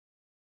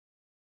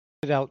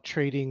out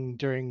trading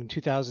during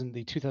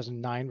the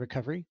 2009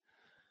 recovery.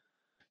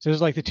 So it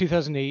was like the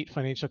 2008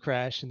 financial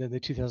crash, and then the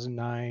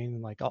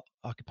 2009 like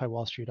Occupy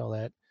Wall Street, all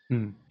that.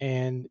 Mm.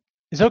 And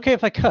it's okay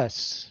if I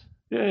cuss.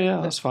 Yeah,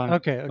 that's fine.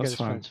 Okay, That's that's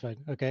fine. fine. It's fine.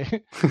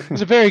 Okay,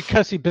 it's a very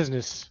cussy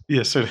business.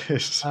 Yes, it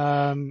is.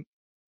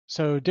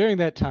 So during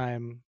that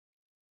time,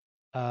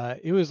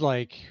 it was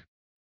like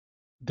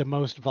the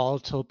most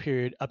volatile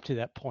period up to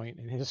that point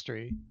in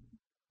history.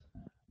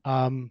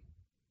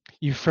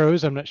 You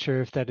froze. I'm not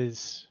sure if that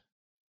is.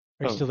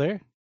 Are you Oh, still there?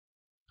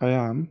 I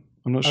am.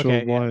 I'm not sure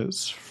Okay, yeah, why it's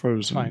it's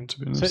frozen, fine. to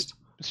be So honest.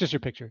 it's just your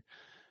picture.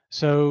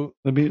 So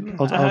Maybe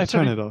I'll I turn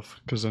started. it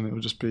off because then it will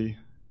just be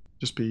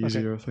Okay,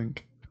 easier, I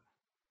think.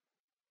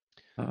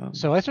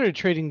 so I started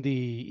trading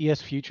the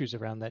ES futures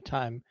around that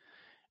time.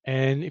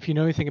 And if you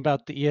know anything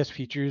about the ES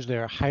futures,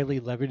 they're a highly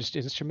leveraged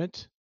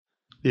instrument.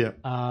 Yeah.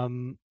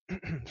 Um,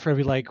 for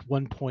every like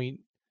 1 point,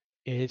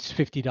 it's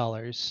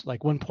 $50.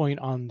 Like 1 point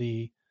on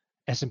the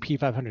S&P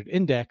 500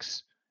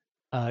 index,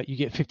 you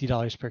get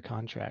 $50 per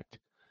contract.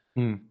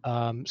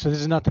 Mm. So this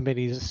is not the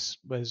minis. This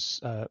was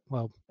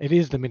well, it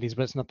is the minis,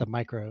 but it's not the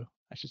micro,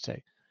 I should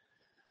say.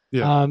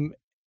 Yeah. Um,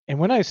 and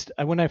when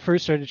I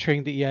first started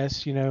trading the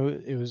ES,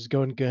 it was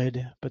going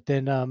good, but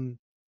then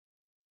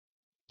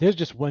there's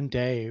just one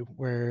day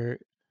where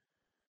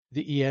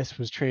the ES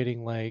was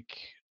trading like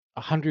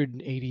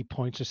 180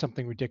 points or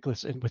something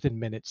ridiculous within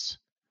minutes,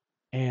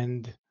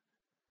 and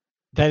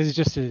that is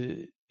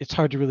it's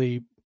hard to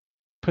really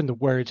put into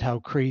words how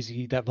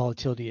crazy that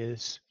volatility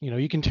is.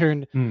 You can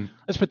turn. Mm.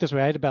 Let's put it this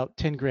way: I had about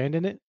 10 grand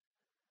in it.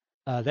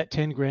 That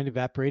 10 grand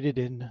evaporated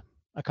in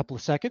a couple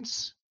of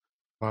seconds.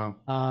 Wow.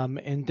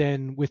 And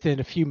then within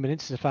a few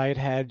minutes, if I had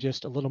had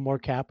just a little more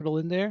capital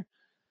in there,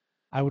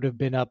 I would have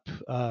been up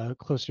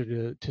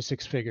closer to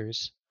six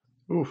figures.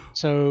 Oof.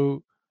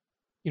 So,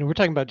 we're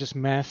talking about just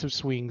massive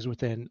swings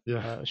within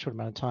Yeah. a short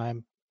amount of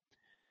time.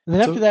 And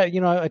then after So that,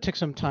 I took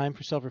some time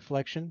for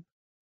self-reflection.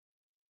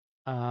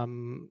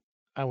 Um,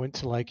 I went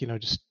to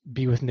just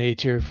be with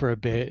nature for a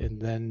bit,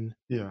 and then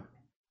yeah.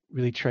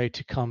 really try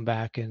to come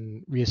back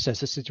and reassess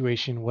the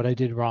situation, what I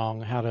did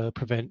wrong, how to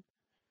prevent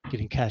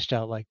getting cashed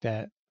out like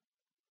that.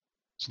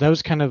 So that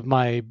was kind of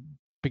my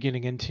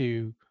beginning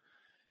into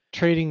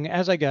trading.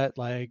 As I got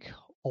like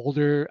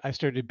older, I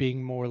started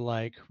being more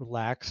like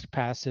relaxed,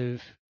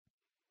 passive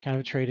kind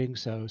of trading.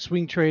 So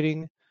swing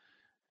trading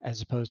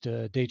as opposed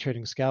to day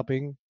trading,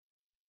 scalping.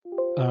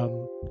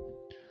 Um,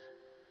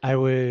 I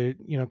would,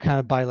 kind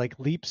of buy like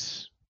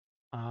leaps,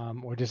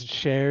 or just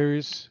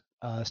shares,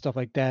 stuff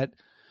like that.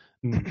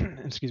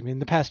 Mm. Excuse me. In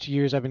the past 2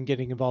 years, I've been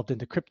getting involved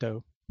into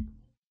crypto.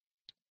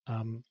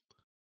 Um,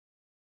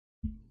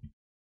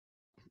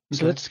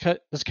 so Okay.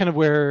 that's kind of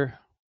where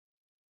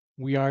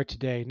we are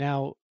today.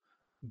 Now,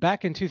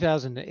 back in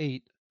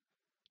 2008,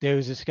 there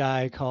was this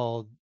guy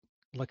called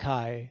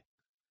Lakai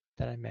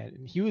that I met,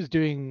 and he was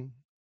doing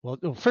well.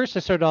 First, I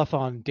started off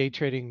on day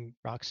trading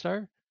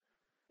Rockstar.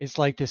 It's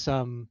like this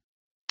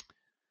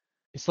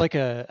it's like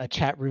a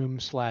chat room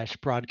slash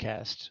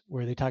broadcast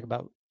where they talk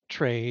about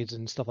trades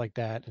and stuff like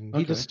that, and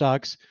he does Okay.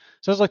 stocks.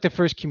 So it was like the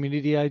first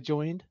community I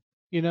joined,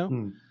 you know.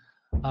 Mm.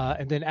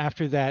 And then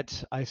after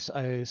that, I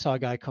saw a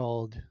guy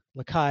called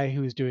Lakai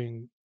who was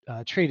doing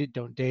Trade It,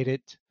 Don't Date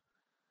It.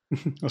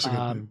 That's a good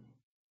Um, name.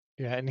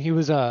 yeah, and he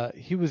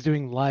was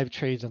doing live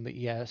trades on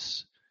the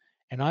ES,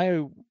 and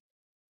I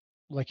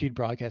like you'd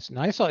broadcast, and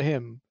I saw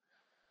him.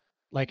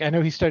 Like I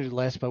know he started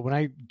less, but when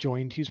I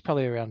joined, he was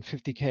probably around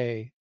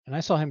 50K, and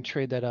I saw him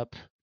trade that up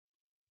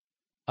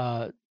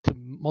to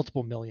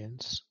multiple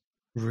millions.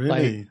 Like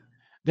Really?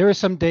 there were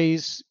some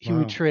days he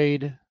would Wow.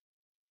 trade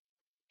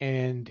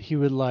and he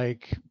would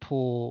like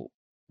pull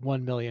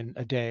 1 million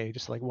a day,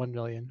 just like 1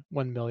 million,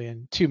 1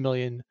 million, 2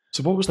 million,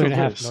 So what was three the and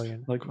a half risk?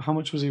 million. Like, how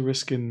much was he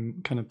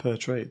risking kind of per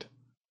trade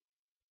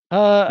in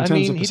I terms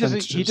mean, of he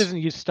percentages? doesn't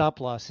use stop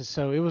losses,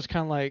 so it was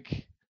kind of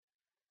like,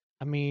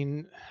 I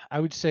mean, I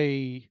would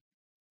say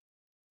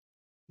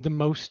the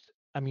most.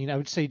 I mean, I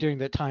would say during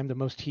that time, the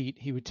most heat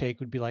he would take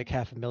would be like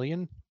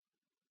 500,000.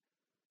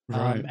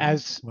 Right.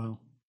 As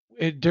Well,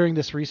 during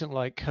this recent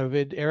like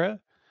COVID era,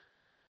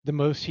 the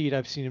most heat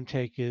I've seen him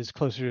take is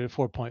closer to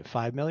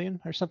 4.5 million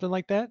or something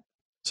like that.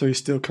 so he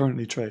still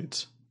currently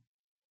trades.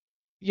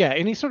 Yeah,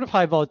 any sort of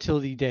high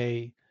volatility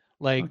day,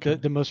 like Okay.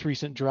 the most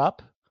recent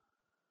drop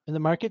in the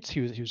markets,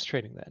 he was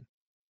trading then.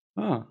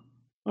 Ah.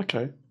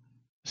 Okay. And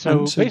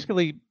So so,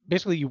 basically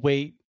you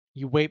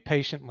wait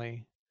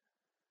patiently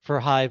for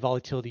high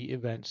volatility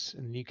events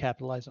and you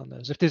capitalize on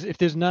those. If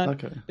there's not,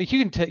 okay. like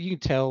you can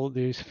tell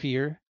there's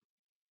fear,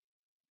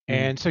 Mm.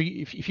 and so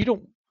if you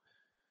don't,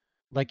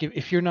 like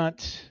if you're not,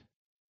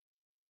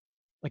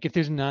 like if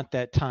there's not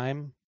that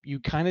time, you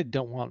kind of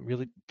don't want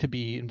really to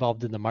be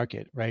involved in the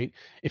market, right?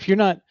 If you're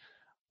not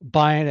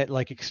buying at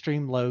like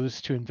extreme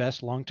lows to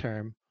invest long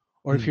term,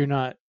 or if Mm. you're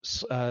not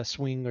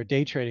swing or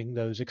day trading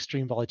those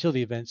extreme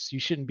volatility events, you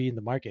shouldn't be in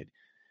the market.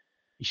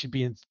 You should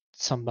be in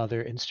some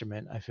other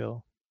instrument, I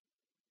feel.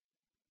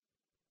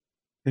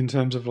 In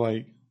terms of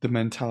like the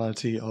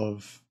mentality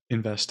of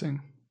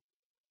investing.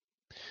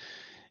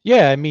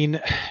 Yeah, I mean,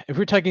 if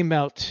we're talking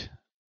about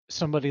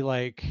somebody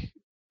like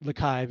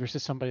Lakai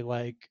versus somebody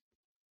like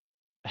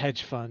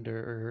hedge fund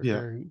Yeah.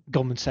 or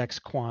Goldman Sachs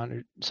quant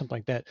or something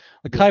like that.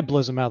 Yeah. Lakai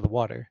blows them out of the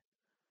water.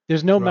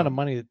 There's no amount Right. of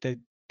money that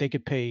they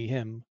could pay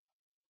him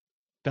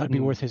that would be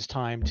Mm. worth his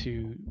time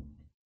to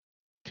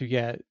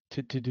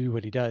do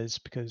what he does,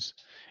 because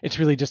it's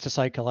really just a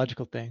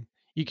psychological thing.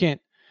 You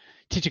can't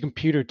teach a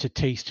computer to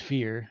taste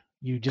fear.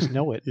 You just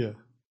know it. Yeah.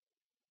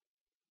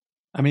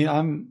 I mean,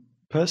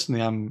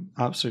 I'm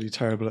absolutely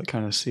terrible at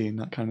kind of seeing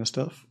that kind of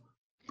stuff.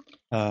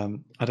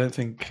 I don't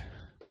think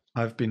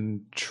I've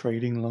been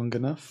trading long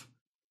enough.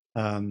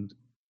 Um,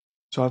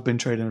 so I've been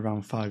trading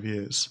around 5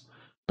 years.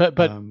 But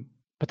but Um,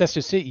 but that's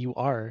just it. You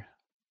are.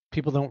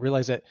 People don't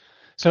realize that.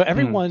 So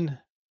mm,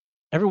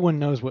 everyone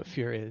knows what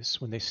fear is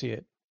when they see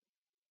it,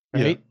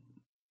 yeah, right?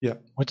 yeah.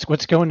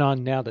 What's going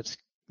on now that's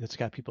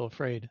got people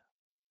afraid?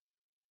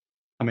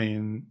 I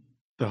mean,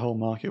 the whole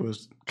market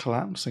was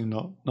collapsing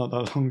not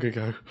that long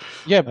ago.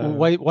 Yeah, but Uh,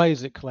 why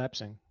is it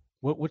collapsing?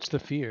 What's the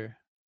fear?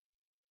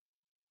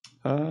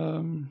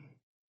 um,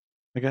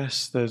 I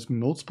guess there's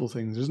multiple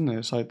things, isn't it?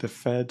 It's like the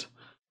Fed,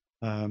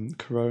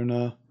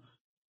 Corona.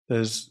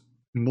 There's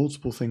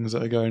multiple things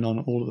that are going on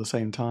all at the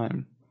same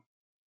time.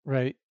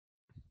 Right.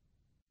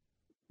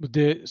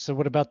 So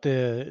what about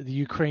the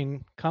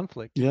Ukraine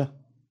conflict? Yeah,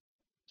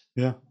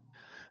 yeah.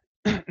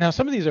 Now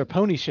some of these are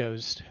pony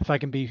shows, if I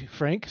can be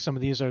frank. Some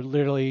of these are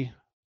literally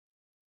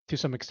to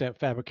some extent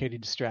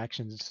fabricated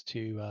distractions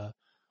to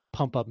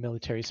pump up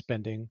military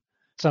spending.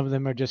 Some of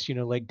them are just,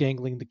 like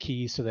dangling the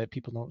key so that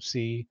people don't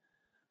see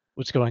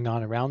what's going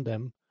on around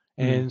them.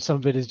 Mm, And some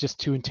of it is just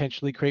to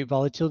intentionally create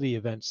volatility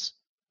events,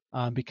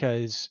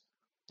 because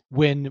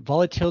when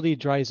volatility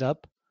dries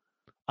up,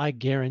 I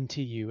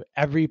guarantee you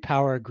every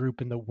power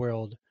group in the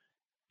world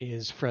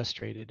is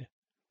frustrated.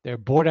 They're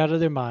bored out of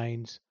their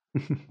minds.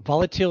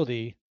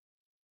 Volatility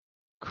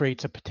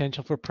creates a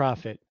potential for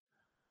profit.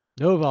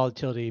 No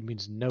volatility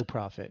means no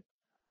profit.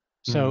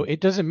 So mm,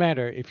 it doesn't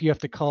matter if you have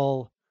to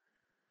call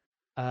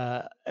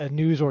a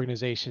news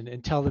organization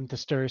and tell them to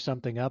stir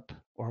something up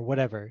or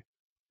whatever,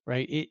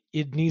 right?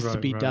 It needs to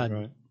right, be right, done,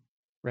 right.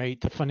 right?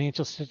 The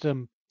financial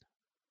system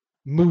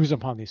moves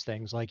upon these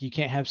things. Like you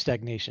can't have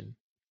stagnation.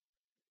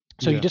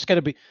 So you Yeah, just got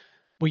to be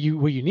where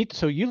you need to,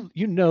 so you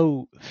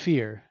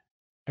fear,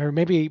 or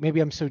maybe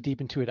I'm so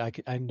deep into it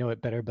I know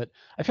it better, but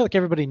I feel like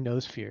everybody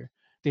knows fear.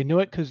 They know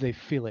it because they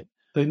feel it.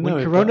 they When know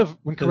it, corona but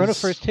when corona there's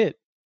first hit,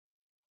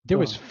 there go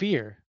was on.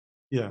 fear,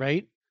 Yeah,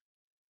 right?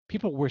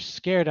 People were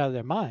scared out of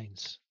their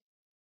minds,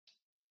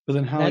 but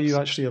then and how are you that's,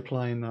 actually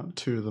applying that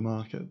to the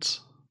markets?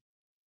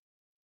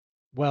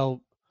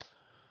 well,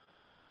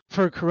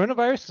 for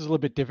coronavirus it's a little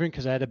bit different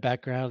because I had a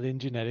background in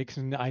genetics,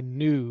 and I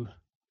knew,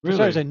 for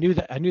starters, Really? I knew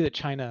that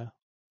China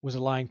was a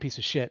lying piece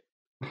of shit.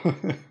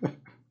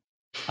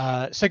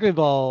 Second of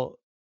all,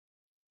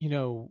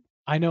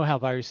 I know how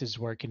viruses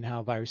work and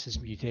how viruses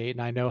mutate,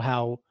 and I know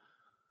how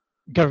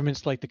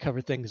governments like to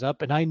cover things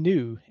up. And I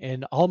knew,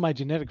 and all my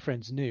genetic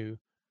friends knew,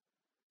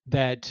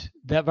 that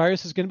that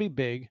virus is going to be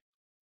big.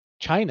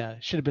 China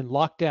should have been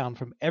locked down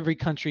from every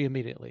country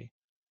immediately,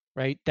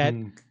 right? That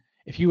Mm,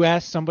 if you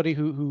ask somebody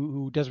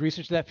who does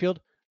research in that field,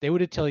 they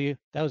would tell you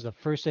that was the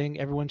first thing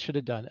everyone should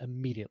have done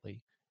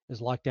immediately,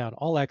 is lock down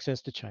all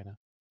access to China.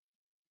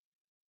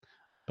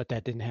 But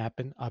that didn't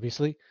happen,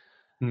 obviously.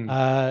 mm.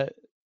 Uh,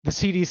 the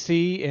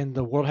CDC and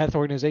the World Health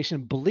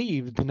Organization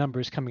believed the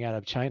numbers coming out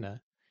of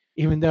China,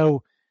 even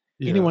though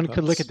Yeah, anyone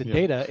could look at that's the yeah.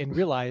 data and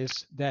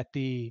realize that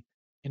the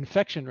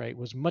infection rate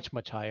was much,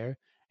 much higher.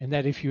 And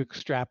that if you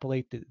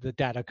extrapolate the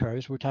data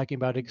curves, we're talking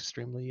about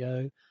extremely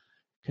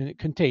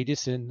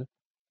contagious and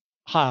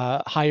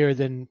higher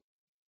than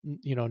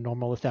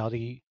normal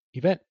lethality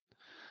event.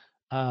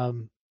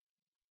 Um,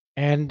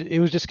 and it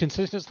was just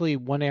consistently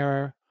one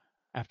error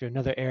after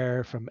another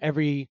error from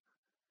every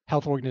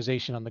health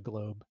organization on the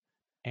globe.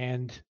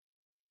 And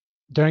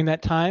during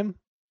that time,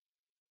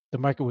 the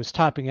market was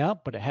topping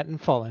out, but it hadn't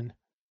fallen.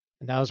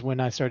 And that was when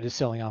I started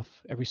selling off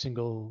every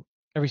single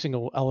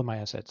all of my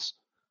assets,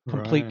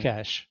 complete Right.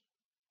 cash.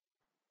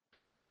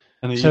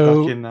 And are you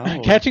back So in now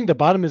or catching the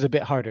bottom is a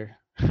bit harder,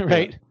 yeah.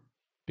 right?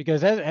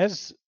 Because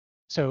as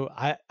so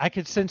I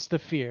could sense the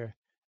fear,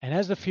 and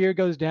as the fear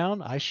goes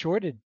down, I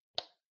shorted,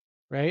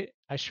 right?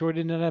 I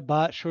shorted and I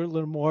bought, short a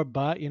little more,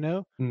 bought.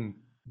 Mm,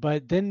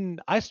 But then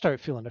I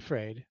start feeling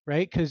afraid,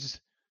 right? Because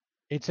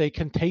it's a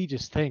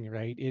contagious thing,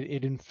 right?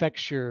 It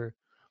infects your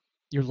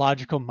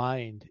logical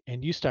mind,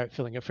 and you start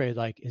feeling afraid,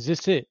 like, is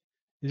this it?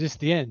 Is this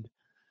the end?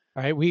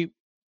 All right, we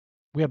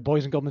have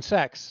boys in Goldman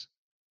Sachs.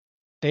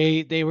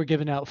 They were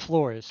giving out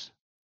floors.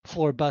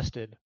 Floor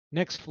busted.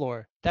 Next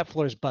floor, that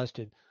floor is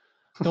busted.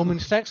 Goldman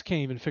Sachs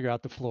can't even figure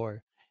out the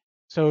floor.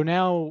 So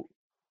now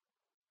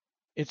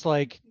it's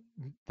like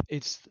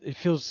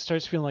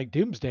starts feeling like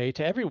doomsday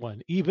to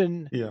everyone,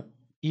 even yeah.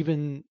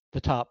 even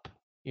the top,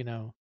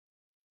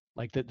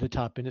 like the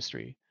top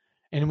industry.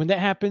 And when that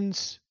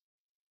happens,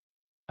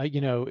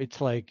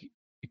 it's like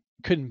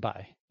couldn't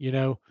buy.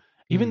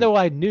 Even Mm, though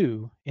I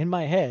knew in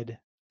my head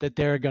that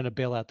they're going to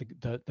bail out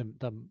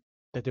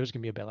that there was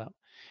going to be a bailout,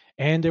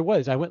 and there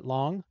was. I went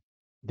long.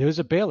 There was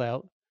a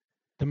bailout.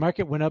 The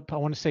market went up, I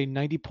want to say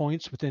 90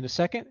 points within a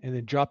second, and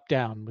then dropped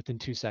down within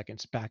 2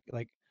 seconds. Back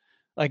like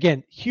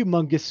again,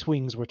 humongous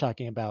swings we're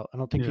talking about. I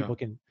don't think Yeah. people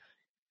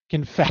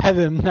can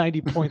fathom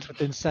 90 points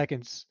within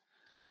seconds.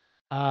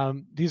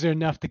 These are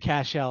enough to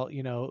cash out,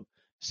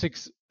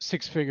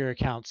 six figure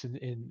accounts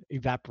and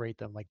evaporate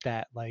them like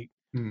that. Like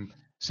Mm.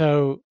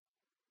 so,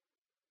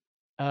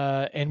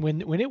 and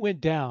when it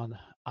went down,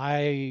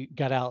 I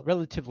got out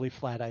relatively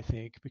flat, I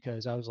think,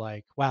 because I was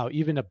like, wow,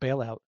 even a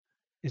bailout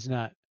is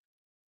not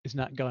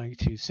going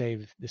to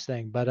save this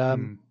thing. But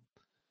Mm.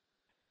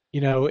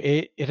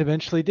 it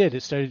eventually did.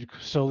 It started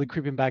slowly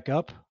creeping back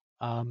up.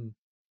 Um,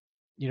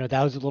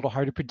 that was a little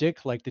hard to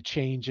predict, like the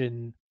change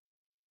in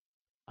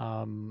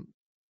um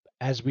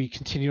as we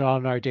continued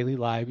on in our daily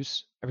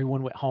lives,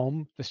 everyone went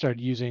home. They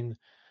started using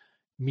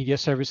media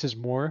services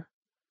more.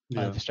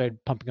 Yeah. They started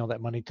pumping all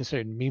that money to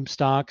certain meme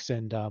stocks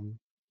and all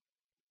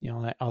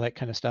that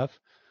kind of stuff.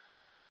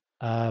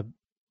 Uh,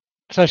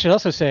 so I should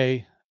also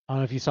say, I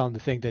don't know if you saw in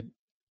the thing that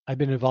I've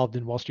been involved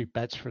in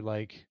Wallstreetbets for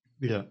like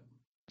Yeah.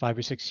 5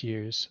 or 6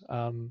 years,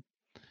 and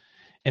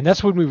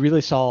that's when we really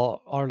saw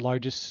our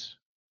largest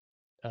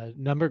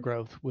number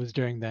growth was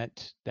during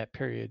that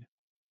period.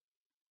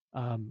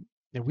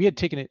 And we had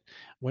taken it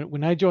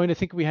when I joined. I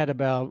think we had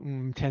about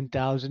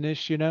 10,000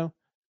 ish,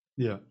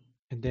 Yeah.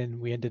 and then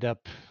we ended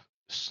up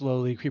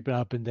slowly creeping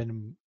up, and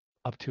then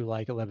up to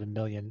like 11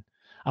 million.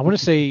 I want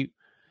to say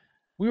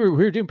we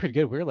were doing pretty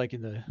good. We were like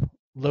in the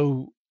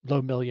low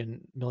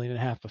million and a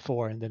half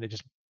before, and then it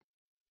just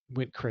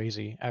went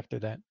crazy after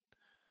that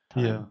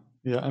Yeah. time.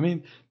 Yeah. I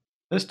mean,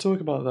 let's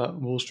talk about that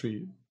Wall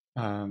Street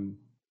um,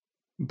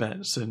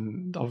 bets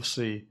and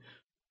obviously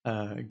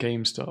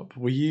GameStop.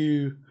 Were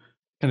you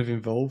kind of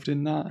involved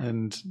in that?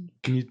 And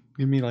can you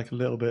give me like a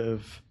little bit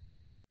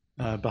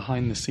of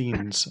behind the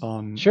scenes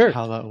on Sure.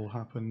 how that all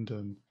happened?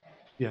 And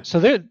yeah. So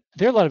there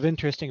are a lot of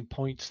interesting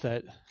points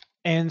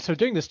and so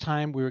during this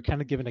time we were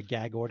kind of given a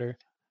gag order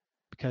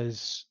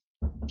because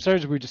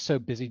first we were just so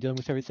busy dealing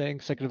with everything.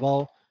 Second of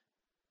all,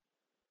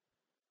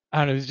 I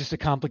don't know, it was just a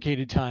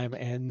complicated time,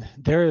 and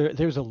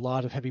there's a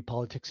lot of heavy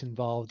politics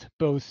involved,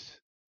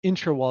 both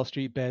intra Wall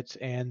Street bets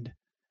and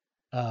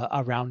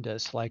around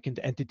us, like in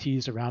the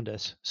entities around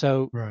us.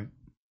 So Right.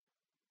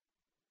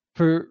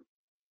 for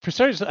for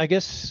starters, I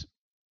guess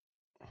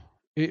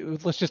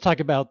let's just talk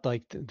about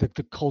like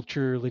the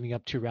culture leading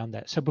up to around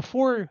that. So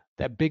before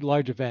that big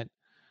large event,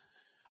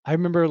 I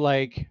remember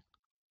like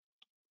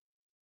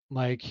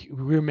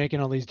we were making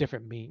all these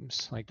different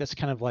memes. Like that's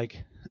kind of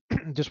like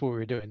just what we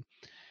were doing.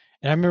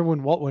 And I remember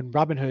when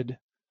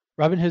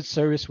Robinhood's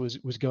service was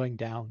going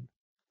down,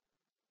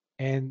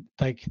 and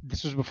like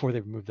this was before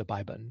they removed the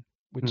buy button,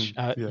 which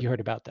Mm. Yeah. you heard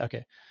about.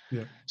 Okay,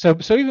 Yeah. so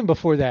even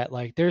before that,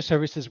 like their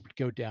services would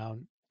go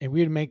down, and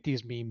we would make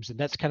these memes, and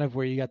that's kind of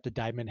where you got the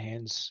diamond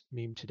hands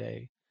meme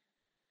today.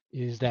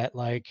 Is that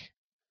like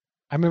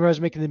I remember I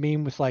was making the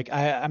meme with like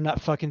I'm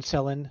not fucking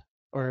selling,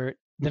 or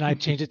then I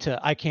changed it to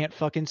I can't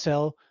fucking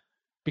sell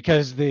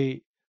because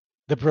the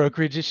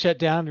brokerage is shut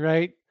down,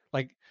 right?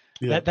 Like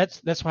Yeah.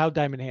 that's how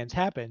diamond hands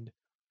happened.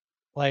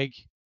 Like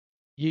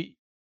you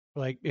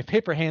like if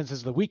paper hands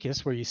is the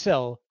weakest where you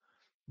sell,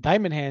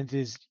 diamond hands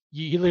is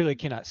you literally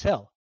cannot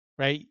sell,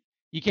 right?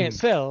 You can't Mm.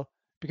 sell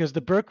because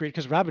the brokerage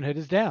because Robinhood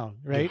is down,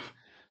 Yeah. right?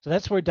 So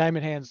that's where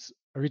diamond hands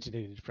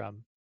originated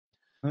from.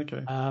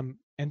 Okay.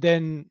 And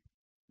then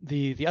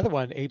the other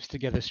one, apes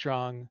together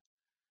strong,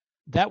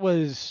 that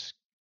was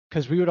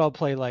because we would all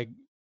play like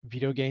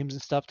video games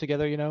and stuff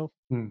together,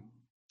 Mm.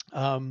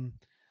 um,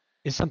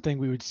 is something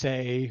we would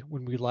say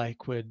when we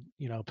like would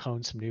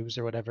pwn some news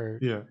or whatever.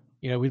 Yeah.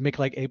 We'd make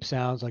like ape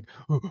sounds like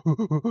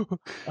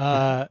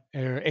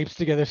or apes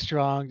together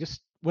strong,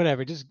 just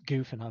whatever, just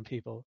goofing on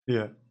people.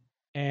 Yeah.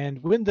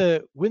 And when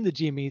the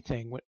GME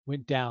thing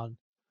went down,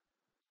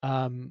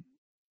 um,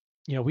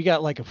 we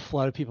got like a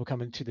flood of people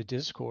coming to the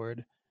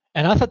Discord,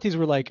 and I thought these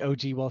were like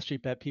OG Wall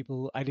Street Bet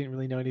people. I didn't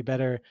really know any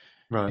better,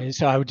 Right. and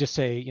so I would just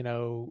say,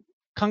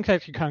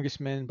 contact your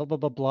congressman, blah blah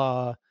blah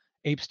blah,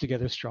 apes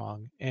together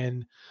strong,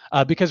 and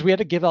because we had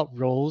to give out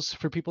roles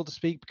for people to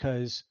speak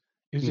because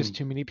it was just Mm.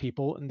 too many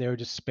people and they were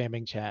just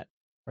spamming chat,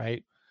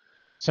 right?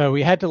 So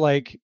we had to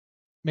like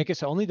make it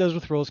so only those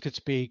with roles could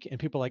speak, and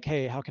people were like,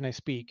 hey, how can I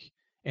speak?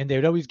 And they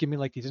would always give me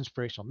like these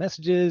inspirational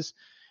messages,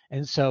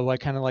 and so I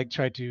kind of like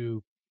tried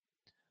to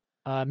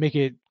make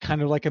it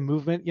kind of like a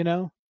movement,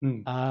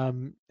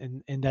 Mm.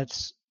 and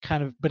that's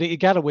kind of, but it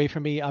got away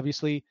from me,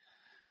 obviously.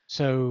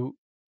 So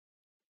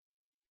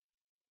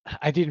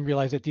I didn't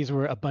realize that these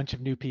were a bunch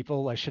of new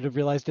people. I should have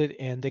realized it,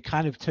 and they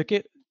kind of took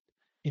it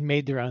and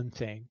made their own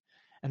thing,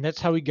 and that's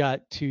how we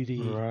got to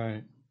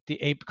Right.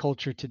 the ape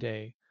culture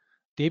today.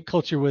 The ape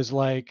culture was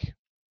like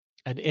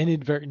an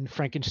inadvertent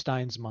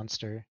Frankenstein's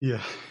monster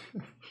Yeah.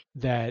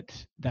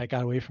 that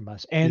got away from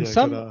us, and Yeah. Got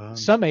some out of hand.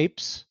 some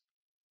apes,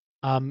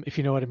 if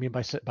you know what I mean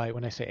by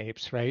when I say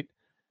apes, right?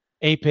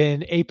 Ape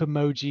in, ape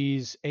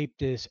emojis, ape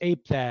this,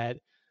 ape that,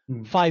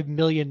 Mm. 5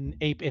 million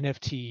ape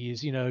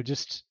NFTs,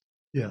 just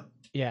Yeah.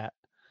 yeah.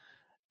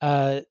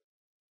 Uh,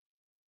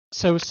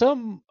 So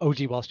some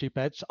OG Wall Street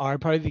bets are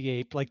part of the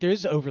ape. Like there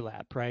is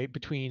overlap, right,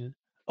 between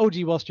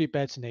OG Wall Street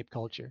bets and ape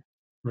culture.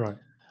 Right.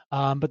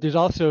 But there's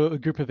also a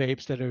group of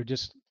apes that are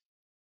just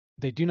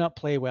they do not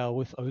play well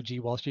with OG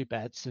Wall Street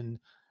bets and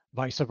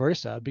vice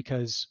versa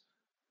because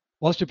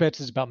Wall Street bets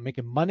is about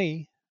making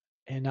money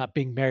and not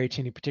being married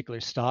to any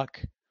particular stock.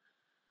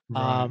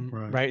 Right.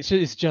 Right. Right. So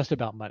it's just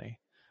about money.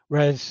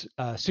 Whereas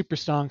super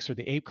stonks or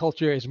the ape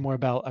culture is more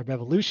about a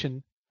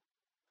revolution.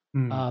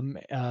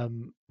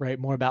 Mm. Right.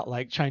 More about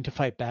like trying to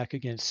fight back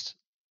against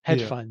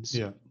hedge Yeah. funds,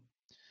 Yeah.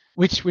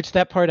 which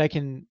that part I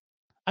can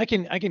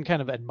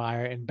kind of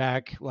admire and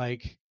back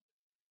like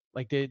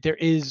there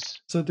is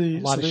a lot So of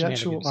the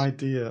actual shenanigans.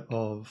 idea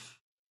of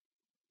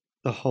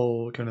the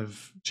whole kind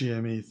of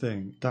GME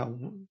thing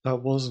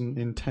that wasn't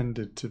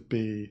intended to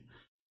be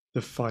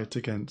the fight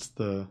against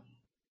the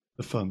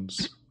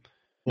funds,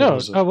 or No,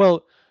 was it? oh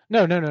well,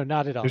 no,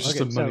 not at It was all. just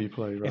a Okay, so money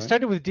play, it right?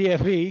 started with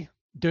DFE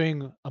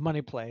doing a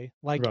money play,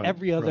 like Right.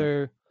 every Right.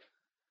 other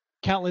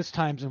countless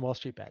times in Wall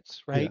Street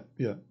bets, Yeah. right?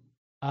 Yeah.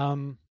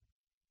 Um,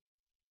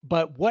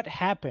 but what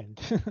happened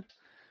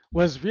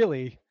was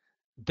really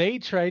they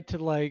tried to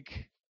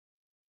like,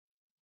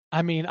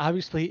 I mean,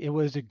 obviously it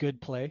was a good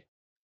play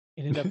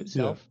in and of Yeah.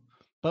 itself,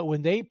 but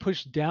when they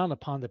pushed down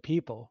upon the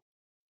people,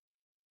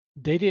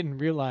 they didn't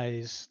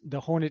realize the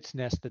hornet's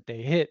nest that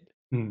they hit,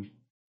 Mm.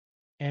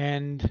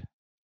 and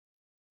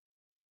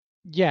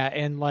yeah,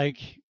 and like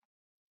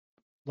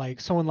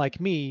someone like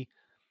me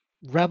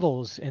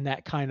revels in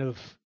that kind of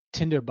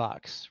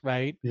tinderbox,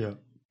 right? Yeah.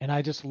 And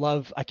I just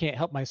love, I can't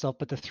help myself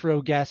but to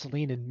throw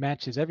gasoline and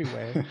matches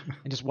everywhere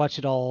and just watch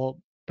it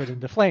all burn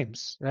into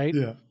flames, right?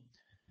 Yeah.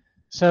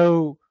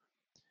 So,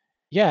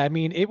 yeah, I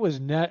mean, it was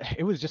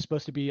just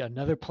supposed to be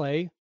another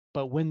play,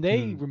 but when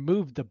they Mm.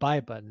 removed the buy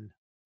button,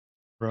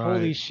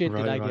 holy Right. shit did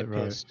Right. I Right. get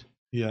Right. pissed.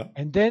 Yeah.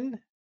 And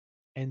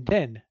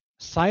then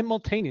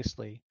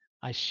simultaneously,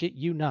 I shit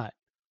you not,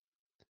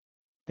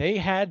 they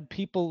had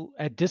people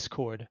at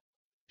Discord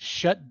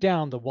shut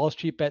down the Wall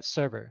Street Bet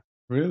server.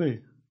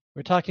 Really?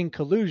 We're talking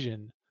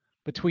collusion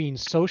between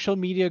social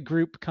media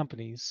group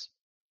companies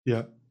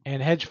Yeah.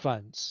 and hedge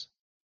funds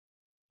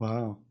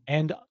Wow.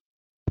 and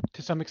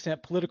to some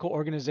extent political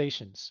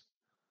organizations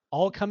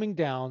all coming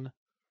down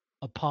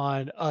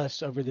upon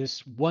us over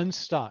this one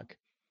stock.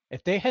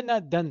 If they had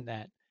not done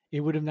that,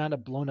 it would have not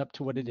have blown up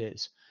to what it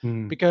is.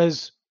 Mm.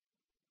 Because,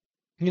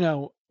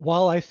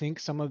 while I think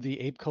some of the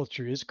ape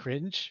culture is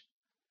cringe,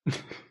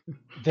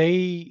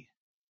 they,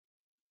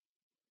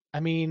 I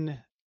mean,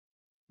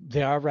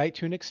 they are right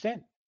to an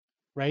extent,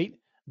 right?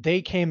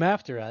 They came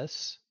after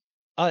us,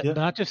 Yeah.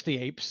 not just the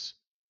apes,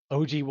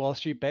 OG Wall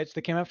Street bets.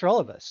 They came after all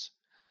of us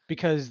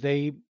because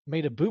they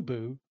made a boo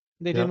boo.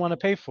 They didn't Yeah. want to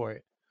pay for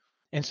it,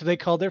 and so they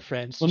called their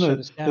friends to Well, shut no,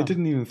 us they down.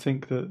 didn't even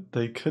think that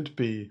they could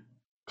be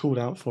called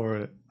out for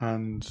it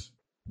and,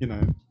 you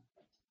know,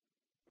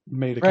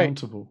 made Right,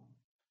 accountable.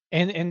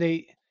 and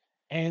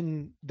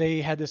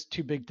they had this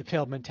too big to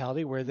fail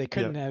mentality where they Yeah.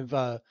 couldn't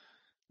have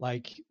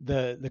like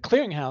the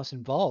clearinghouse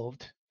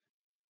involved.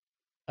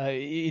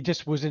 It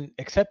just wasn't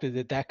accepted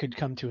that that could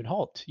come to an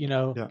halt.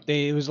 Yeah.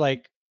 It was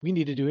like we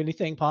need to do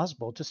anything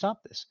possible to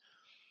stop this.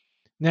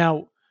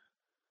 Now,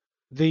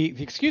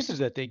 the excuses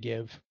that they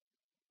give,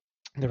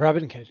 the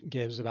Robin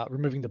gives about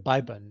removing the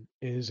buy button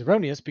is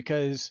erroneous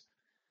because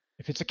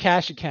if it's a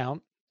cash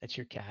account, that's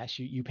your cash.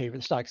 You pay for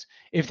the stocks.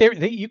 If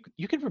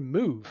you can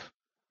remove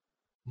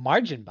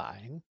margin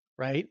buying,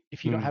 right?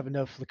 If you don't Mm. have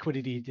enough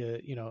liquidity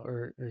to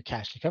or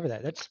cash to cover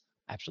that, that's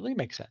absolutely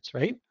makes sense,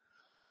 right?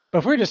 But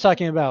if we're just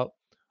talking about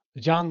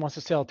John wants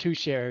to sell 2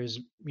 shares,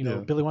 Yeah.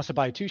 Billy wants to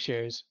buy 2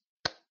 shares,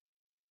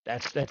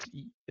 that's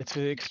it's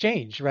an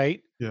exchange,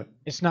 right? Yeah.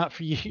 It's not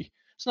for you.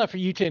 It's not for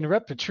you to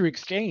interrupt a true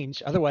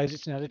exchange. Otherwise,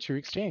 it's not a true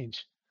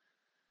exchange.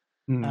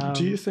 Mm.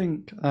 Do you Um,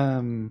 think,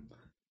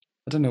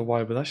 I don't know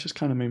why, but that's just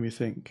kind of made me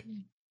think.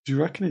 Do you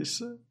reckon it's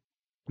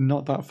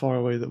not that far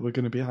away that we're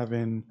going to be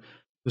having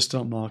the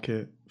stock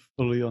market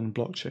fully on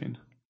blockchain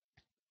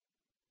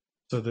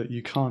so that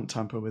you can't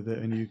tamper with it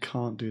and you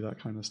can't do that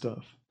kind of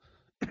stuff?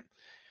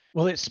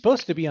 well, it's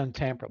supposed to be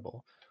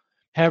untamperable.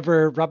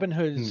 However,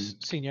 Robinhood's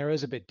Mm. scenario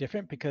is a bit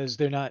different because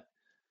they're not.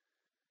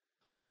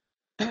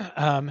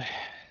 Um,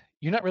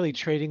 you're not really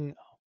trading.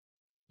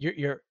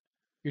 You're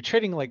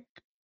trading like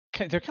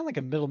they're kind of like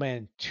a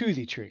middleman to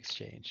the true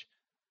exchange.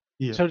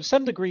 Yeah. So to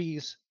some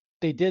degrees,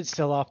 they did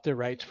sell off their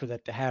rights for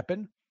that to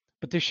happen,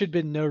 but there should have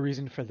been no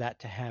reason for that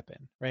to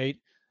happen, right?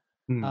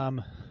 Mm.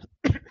 Um,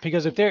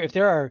 because if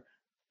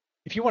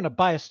you want to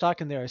buy a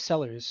stock and there are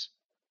sellers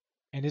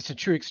and it's a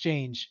true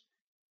exchange,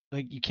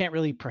 like you can't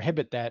really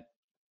prohibit that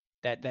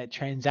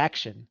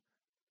transaction,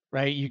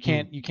 right? You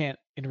Mm. can't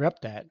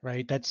interrupt that,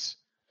 right?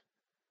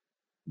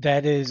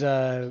 That is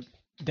uh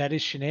that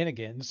is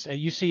shenanigans.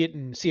 You see it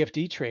in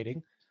CFD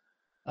trading,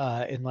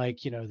 in like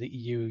the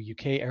EU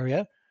UK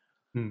area.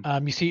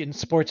 Mm. You see it in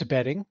sports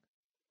betting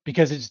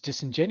because it's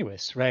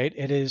disingenuous, right?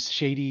 It is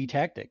shady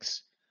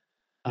tactics.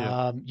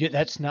 Yeah.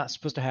 That's not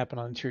supposed to happen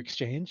on a true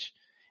exchange.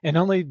 And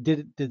not only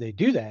did they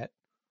do that,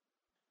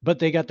 but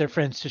they got their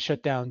friends to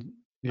shut down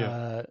Yeah.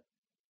 uh,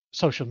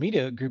 social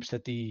media groups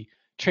that the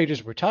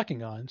traders were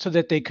talking on so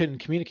that they couldn't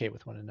communicate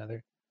with one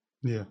another.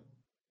 Yeah.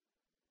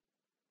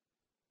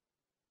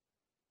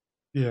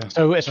 Yeah.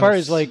 So as far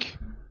as That's like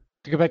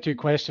to go back to your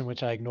question,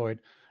 which I ignored,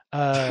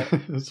 uh,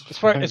 that's as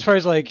fine. far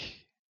as like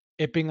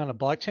it being on a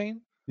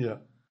blockchain, Yeah.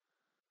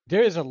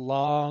 there is a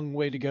long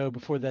way to go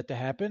before that to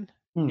happen,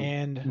 Hmm.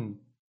 and Hmm.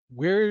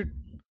 we're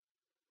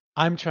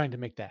I'm trying to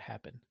make that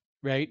happen.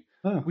 Right?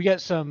 Oh, We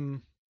got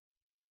some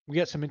we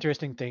got some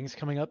interesting things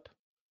coming up.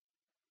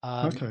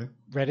 Um, okay.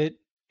 Reddit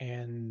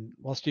and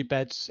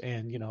Wallstreetbets,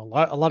 and a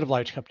lot of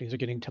large companies are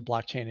getting to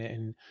blockchain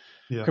and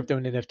Yeah. crypto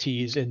and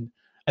NFTs, and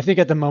I think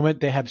at the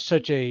moment they have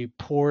such a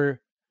poor.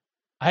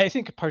 I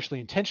think partially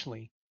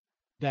intentionally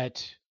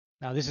that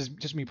now this is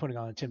just me putting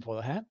on a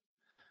tinfoil hat.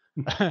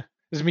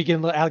 This is me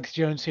getting a little Alex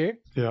Jones here,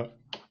 Yeah.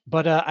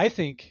 but I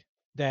think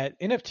that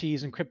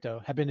NFTs and crypto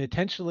have been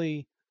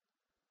intentionally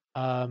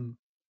um,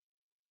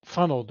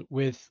 funneled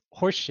with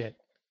horseshit,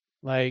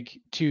 like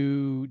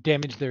to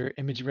damage their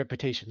image and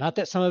reputation. Not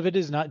that some of it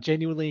is not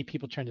genuinely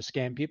people trying to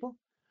scam people,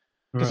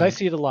 because I Right.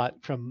 see it a lot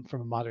from a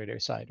moderator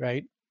side,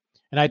 right?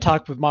 And I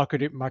talk with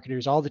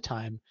marketers all the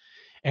time,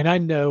 and I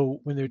know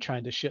when they're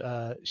trying to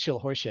shill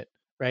horseshit,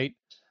 right?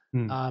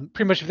 Hmm.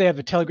 Pretty much if they have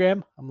a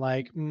Telegram, I'm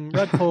like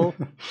rug pull,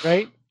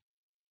 right?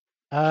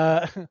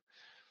 Uh,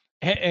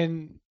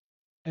 and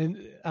I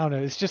don't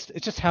know. It's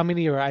just how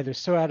many are either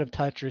so out of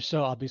touch or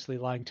so obviously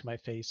lying to my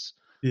face.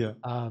 Yeah.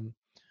 Um,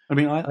 I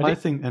mean, but I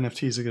think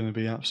NFTs are going to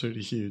be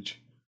absolutely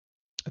huge.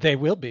 they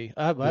will be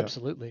Yeah.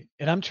 absolutely,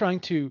 and I'm trying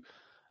to.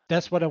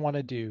 That's what I want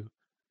to do.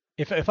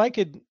 If I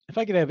could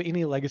have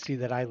any legacy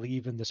that I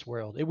leave in this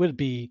world, it would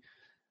be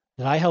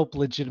that I help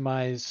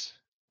legitimize.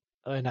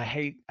 And I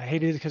hate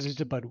it because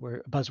it's a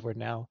buzzword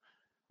now.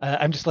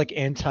 I'm just like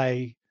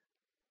anti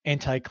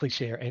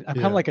cliche, and I'm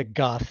kind of Yeah. like a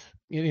goth.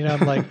 I'm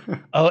like,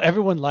 oh,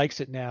 everyone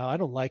likes it now. I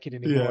don't like it Yeah.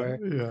 anymore.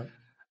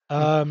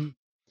 Yeah. Um,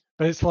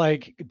 but it's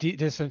like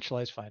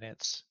decentralized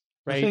finance,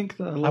 I right? think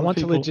that a I lot of want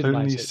to people only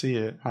legitimize it. see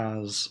it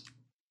as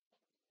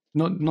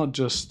not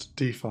just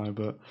DeFi,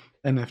 but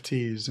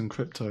NFTs and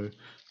crypto.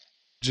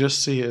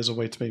 Just see it as a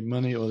way to make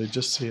money, or they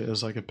just see it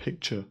as like a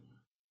picture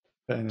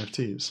for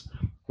NFTs.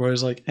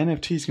 Whereas like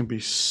NFTs can be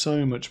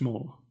so much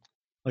more,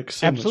 like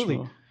so much Absolutely.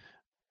 more.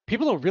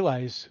 People don't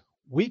realize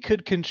we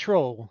could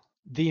control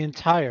the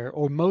entire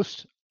or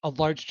most a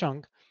large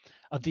chunk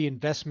of the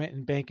investment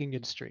and banking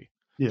industry.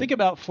 Yeah, Think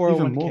about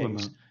even more than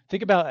 401ks. that.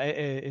 Think about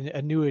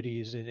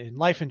annuities and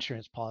life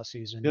insurance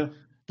policies, and Yeah,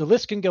 the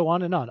list can go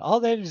on and on.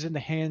 All that is in the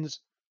hands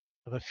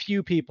of a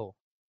few people.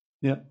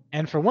 yeah,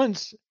 And for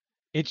once,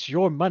 it's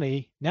your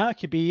money. Now it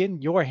could be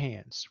in your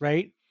hands,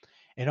 right?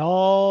 And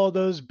all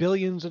those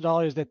billions of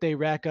dollars that they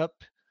rack up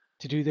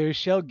to do their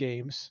shell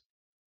games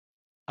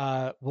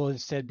will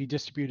instead be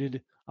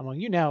distributed among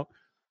you. Now,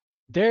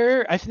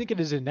 I think it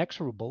is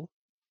inexorable,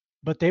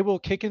 but they will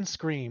kick and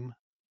scream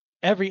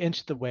every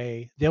inch of the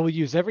way. They will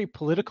use every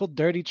political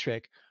dirty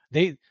trick.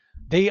 They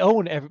they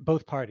own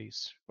both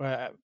parties.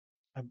 I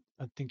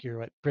think you're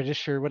what,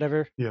 British or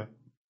whatever, yeah.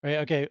 right?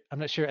 Okay, I'm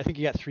not sure. I think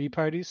you got three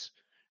parties,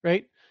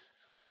 right?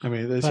 I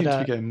mean, they But seem to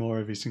be getting more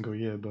every single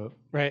year, but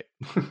right,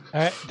 all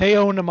right, they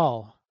own them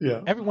all.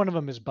 yeah, Every one of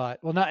them is bought.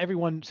 Well, not every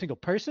one single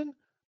person,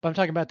 but I'm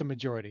talking about the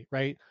majority,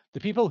 right? The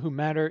people who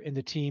matter in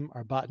the team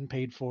are bought and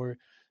paid for.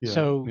 yeah,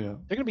 So yeah.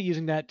 they're going to be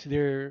using that to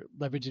their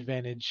leverage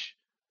advantage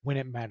when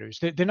it matters.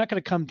 They're not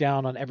going to come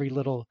down on every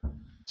little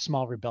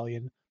small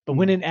rebellion, but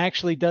when Mm, it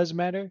actually does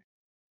matter,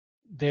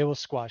 they will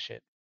squash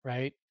it,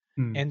 right?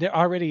 mm. And they're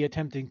already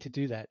attempting to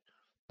do that,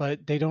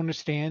 but they don't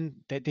understand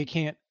that they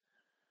can't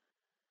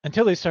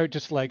until they start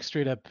just like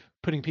straight up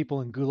putting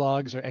people in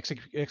gulags or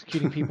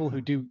executing people who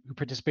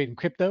participate in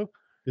crypto.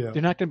 Yeah,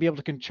 They're not going to be able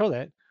to control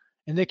that,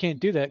 and they can't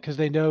do that because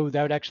they know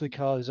that would actually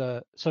cause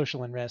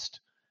social unrest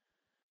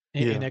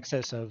in yeah,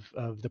 excess of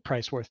the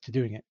price worth to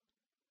doing it.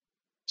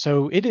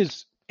 So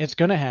it's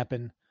going to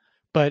happen,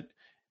 but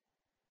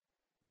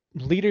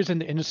leaders in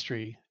the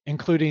industry,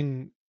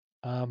 including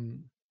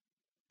um,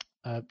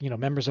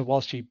 members of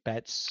Wall Street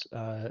Bets,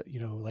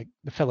 like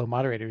the fellow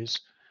moderators,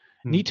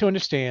 mm. need to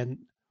understand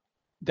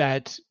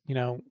that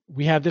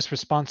we have this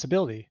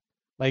responsibility.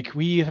 Like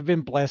we have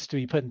been blessed to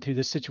be put into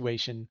this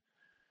situation.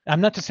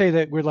 I'm not to say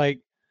that we're like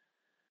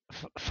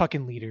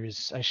fucking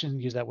leaders. I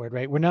shouldn't use that word,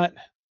 right? We're not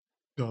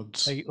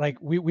Gods. like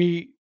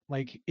we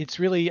like it's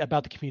really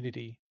about the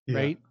community, Yeah,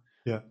 right?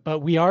 yeah, But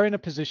we are in a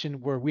position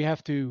where we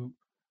have to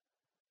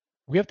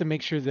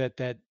make sure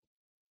that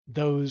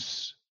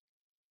those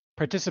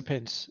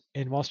participants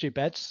in Wall Street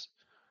Bets,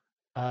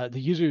 the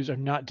users are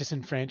not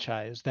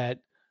disenfranchised. That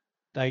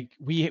like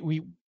we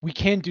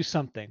can do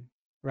something,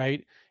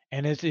 right?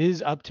 And it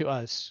is up to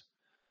us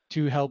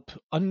to help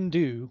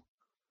undo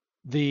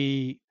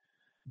the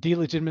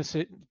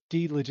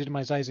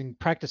delegitimizing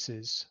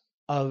practices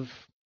of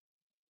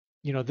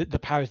the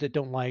powers that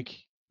don't like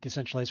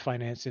decentralized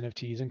finance,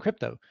 NFTs, and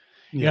crypto.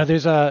 yeah.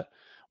 There's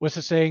what's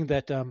the saying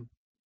that a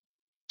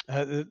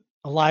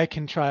lie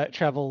can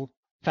travel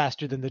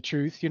faster than the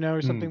truth, or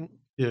Mm. something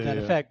Yeah, to that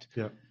yeah, effect.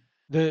 yeah,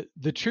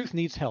 The truth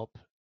needs help,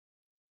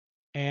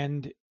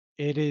 and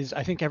it is,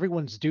 I think,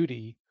 everyone's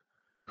duty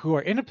who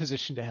are in a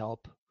position to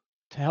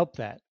help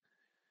that.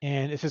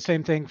 And it's the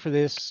same thing for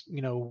this,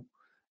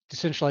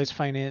 decentralized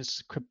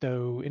finance,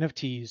 crypto,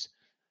 NFTs.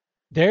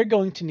 They're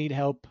going to need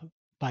help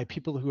by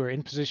people who are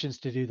in positions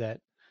to do that.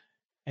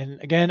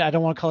 And again, I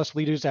don't want to call us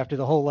leaders after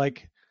the whole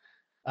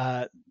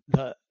uh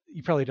the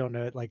you probably don't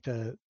know it, like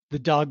the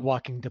dog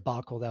walking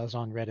debacle that was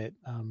on Reddit.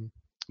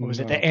 What was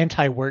it? No.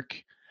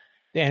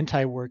 The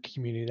anti-work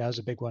community. That was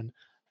a big one.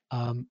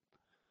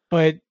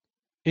 But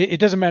it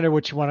doesn't matter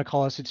what you want to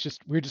call us. It's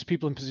just we're just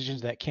people in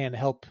positions that can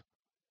help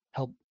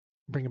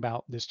bring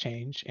about this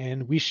change,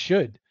 and we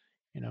should,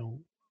 you know.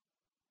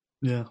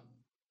 Yeah.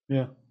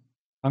 Yeah.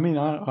 I mean,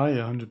 I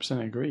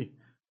 100% agree.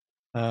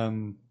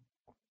 Um,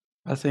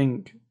 I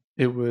think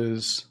it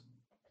was.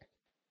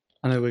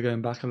 I know we're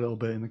going back a little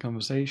bit in the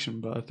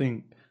conversation, but I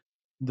think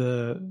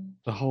the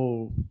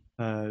whole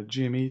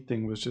GME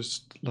thing was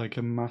just like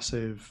a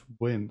massive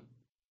win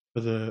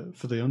for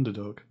the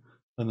underdog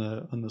and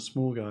the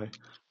small guy.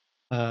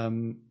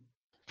 Um,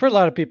 For a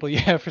lot of people,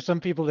 yeah. For some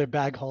people, they're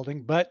bag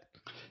holding, but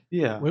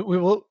yeah. we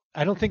will.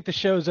 I don't think the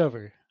show's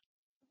over.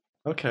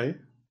 Okay.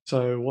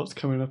 So what's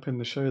coming up in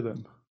the show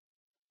then?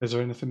 Is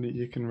there anything that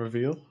you can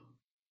reveal?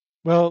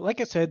 Well,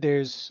 like I said,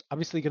 there's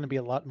obviously going to be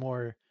a lot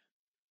more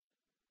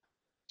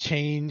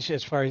change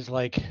as far as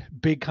like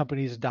big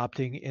companies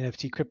adopting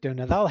NFT crypto.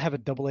 Now that'll have a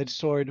double-edged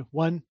sword.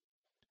 One,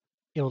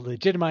 it'll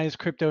legitimize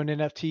crypto and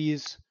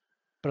NFTs,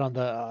 but on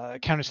the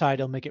counter side,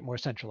 it'll make it more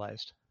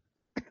centralized,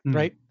 Hmm.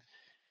 right?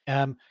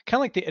 Kind of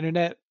like the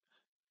internet.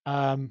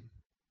 Um,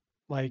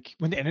 like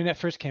when the internet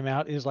first came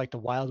out, it was like the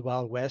wild,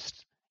 wild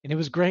west, and it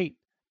was great,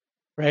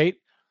 right?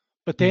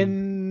 But Hmm.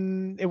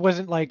 then it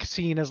wasn't like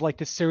seen as like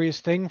this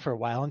serious thing for a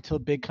while until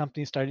big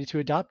companies started to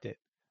adopt it.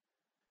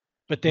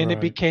 But then it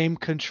Right. became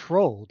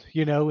controlled,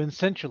 and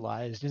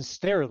centralized and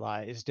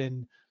sterilized,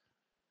 and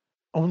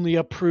only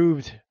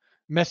approved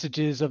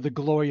messages of the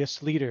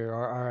glorious leader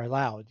are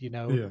allowed.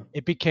 Yeah.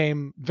 It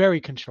became very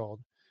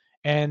controlled.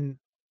 And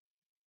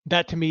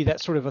that to me,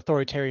 that sort of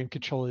authoritarian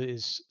control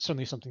is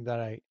certainly something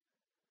that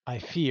I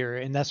fear.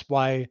 And that's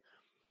kind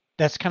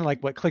of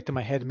like what clicked in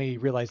my head and made me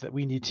realize that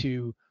we need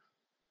to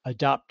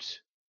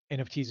adopt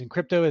NFTs and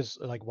crypto as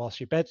like Wall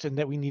Street bets, and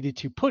that we needed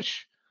to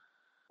push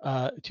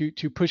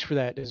to push for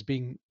that as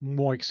being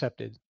more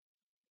accepted.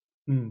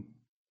 Hmm.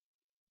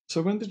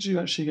 So when did you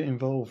actually get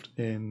involved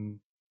in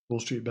Wall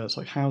Street Bets?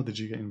 Like, how did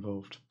you get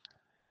involved?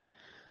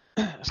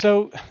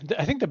 So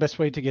I think the best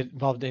way to get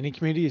involved in any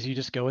community is you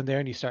just go in there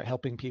and you start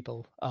helping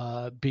people,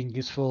 being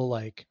useful.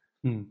 Like,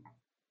 Hmm.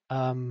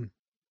 um,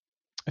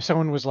 if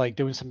someone was like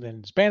doing something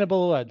that's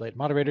bannable, I'd let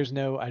moderators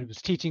know. I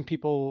was teaching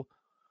people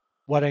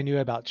what I knew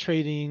about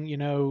trading,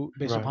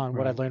 based Right. upon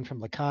what I Right. learned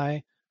from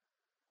Lakai.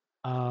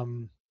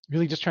 Um,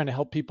 really just trying to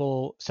help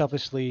people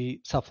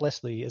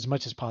selflessly as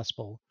much as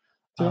possible.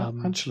 So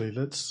Um, actually,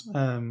 let's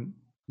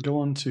go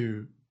on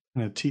to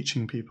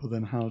teaching people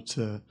then how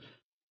to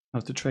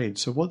trade.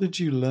 So what did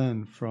you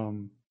learn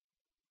from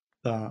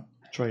that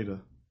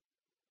trader?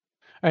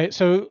 all right,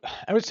 so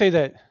I would say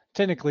that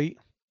technically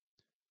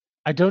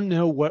I don't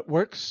know what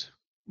works,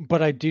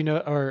 but I do know,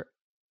 or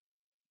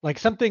like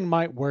something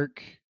might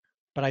work,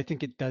 but I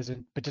think it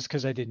doesn't. But just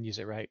because I didn't use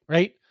it right,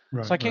 right? So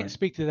Right. I can't Right.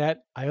 speak to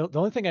that. The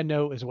only thing I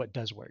know is what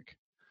does work,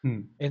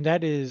 Hmm. and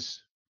that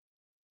is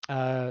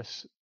uh,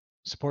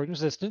 support and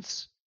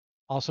resistance,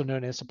 also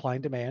known as supply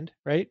and demand,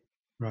 right?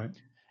 Right.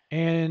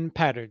 And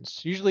patterns,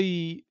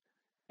 usually,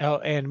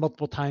 and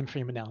multiple time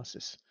frame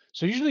analysis.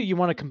 So usually you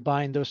want to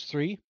combine those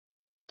three,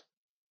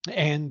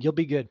 and you'll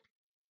be good.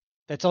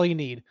 That's all you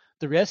need.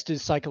 The rest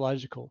is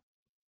psychological.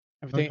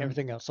 Okay.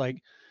 Everything else.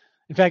 Like,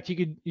 in fact, you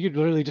could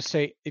literally just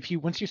say, if you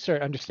once you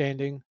start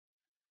understanding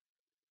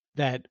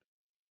that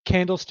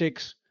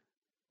candlesticks,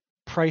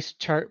 price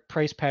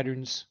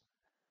patterns,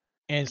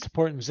 and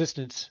support and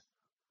resistance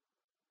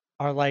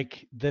are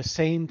like the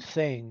same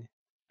thing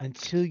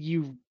until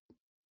you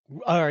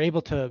are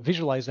able to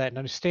visualize that and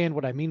understand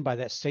what I mean by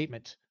that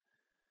statement.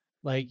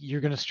 Like,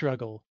 you're going to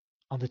struggle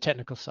on the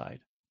technical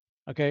side.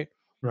 Okay.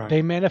 Right.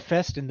 They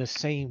manifest in the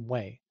same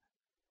way.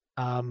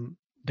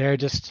 They're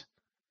just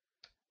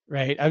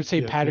right. I would say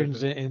Yeah. Yeah.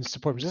 patterns and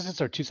support and resistance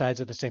are two sides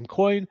of the same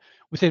coin.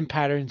 Within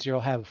patterns,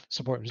 you'll have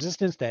support and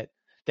resistance that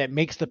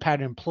makes the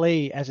pattern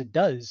play as it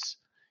does,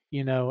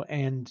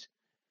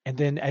 and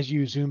then as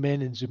you zoom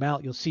in and zoom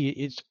out, you'll see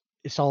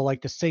it's all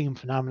like the same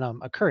phenomenon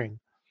occurring.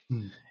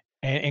 Hmm.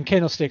 And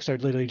candlesticks are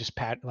literally just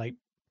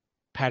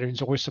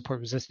patterns or support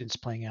resistance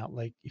playing out,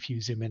 like if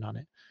you zoom in on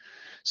it.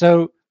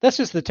 So that's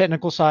just the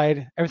technical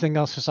side. Everything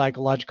else is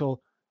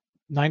psychological.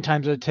 9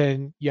 times out of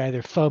 10, you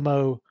either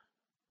FOMO,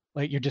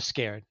 like you're just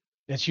scared.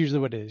 That's usually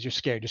what it is. You're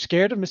scared. You're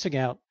scared of missing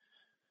out,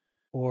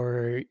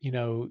 or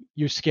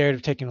you're scared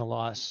of taking a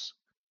loss,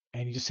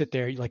 and you just sit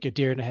there like a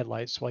deer in the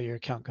headlights while your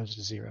account goes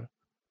to zero.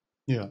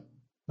 Yeah.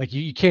 Like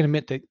you can't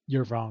admit that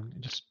you're wrong.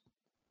 Just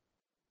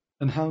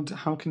And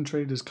how can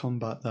traders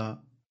combat that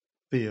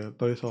fear,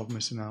 both of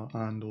missing out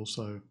and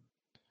also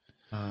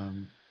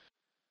um,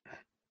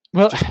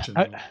 well, just I,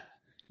 general?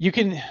 you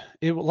can.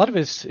 A lot of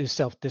it is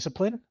self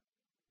discipline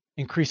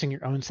increasing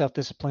your own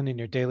self-discipline in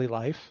your daily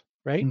life,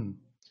 right? Mm.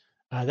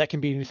 That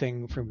can be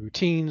anything from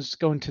routines,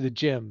 going to the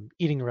gym,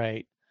 eating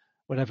right,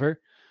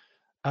 whatever.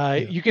 Yeah.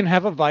 You can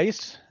have a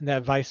vice, and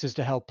that vice is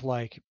to help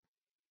like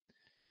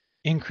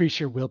increase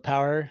your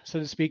willpower, so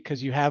to speak,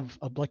 because you have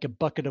like a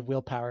bucket of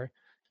willpower,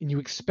 and you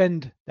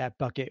expend that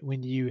bucket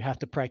when you have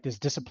to practice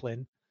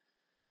discipline.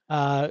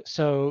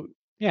 So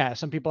yeah,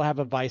 some people have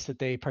a vice that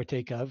they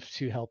partake of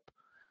to help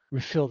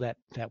refill that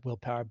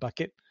willpower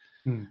bucket.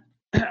 Mm.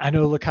 I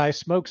know Lakai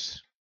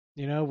smokes,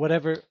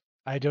 whatever.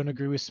 I don't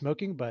agree with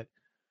smoking, but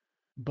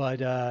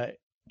I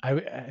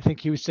think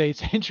he would say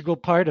it's an integral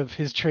part of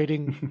his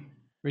trading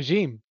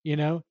regime.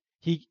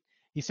 He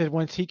he said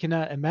once he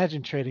cannot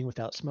imagine trading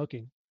without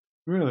smoking.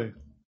 Really?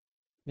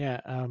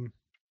 Yeah,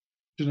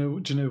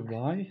 Do you know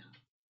why?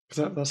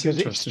 Because that's because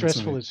it's interesting to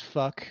stressful me. as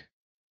fuck,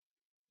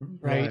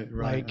 right? Right,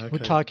 right, Like we're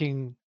okay.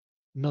 talking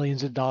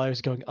millions of dollars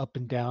going up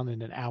and down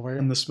in an hour.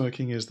 And the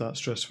smoking is that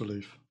stress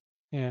relief.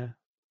 Yeah,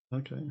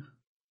 Okay.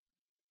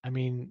 I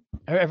mean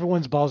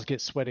everyone's balls get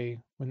sweaty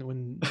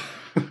when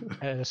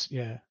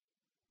yeah.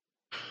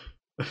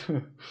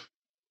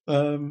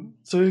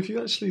 So have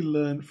you actually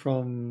learned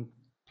from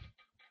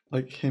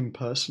like him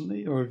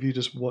personally, or have you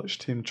just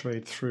watched him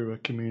trade through a Yeah,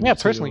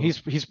 community personally, or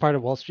he's part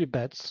of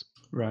Wallstreetbets.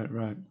 right,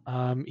 right.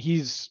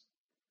 He's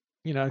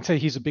I'd say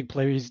he's a big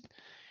player.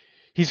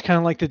 He's kind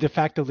of like the de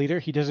facto leader.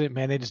 He doesn't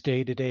manage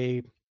day to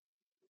day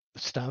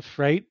stuff,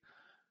 right?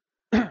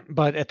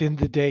 But at the end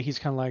of the day, he's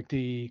kind of like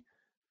the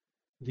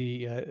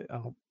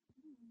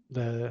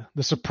the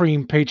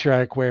supreme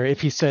patriarch. Where if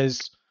he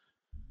says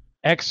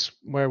X,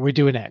 where we're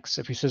doing X.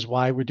 If he says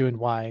Y, we're doing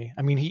Y.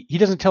 I mean, he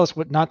doesn't tell us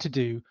what not to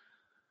do,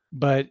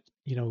 but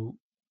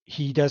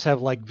he does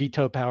have like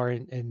veto power,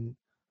 and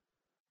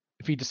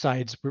if he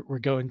decides we're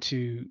going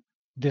to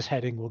this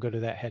heading, we'll go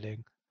to that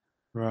heading.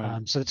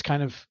 Right. So it's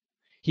kind of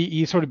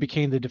he sort of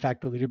became the de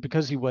facto leader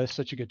because he was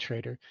such a good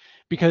trader,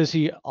 because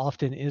he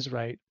often is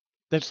right.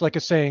 That's like a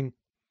saying: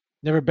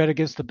 never bet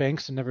against the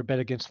banks and never bet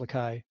against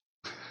Lakai.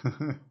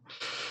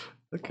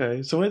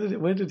 Okay. So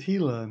where did he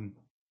learn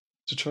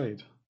to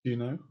trade? Do you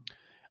know?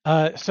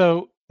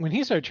 So when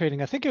he started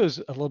trading, I think it was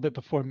a little bit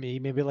before me,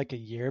 maybe like a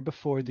year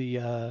before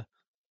the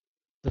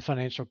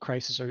financial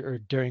crisis, or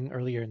during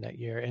earlier in that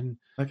year, and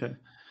Okay.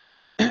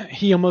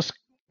 he almost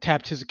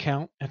tapped his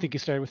account. I think he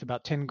started with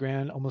about 10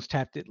 grand, almost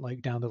tapped it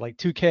like down to like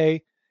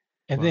 2K,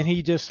 and then Wow.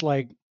 he just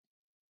like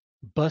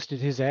busted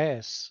his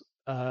ass.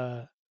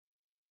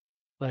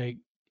 Like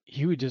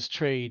he would just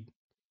trade.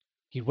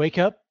 He'd wake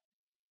up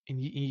and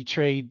he'd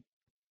trade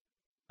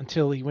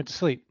until he went to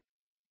sleep.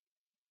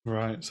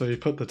 Right. So he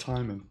put the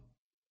time in.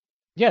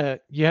 Yeah,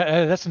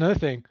 yeah, that's another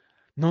thing.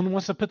 No one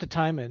wants to put the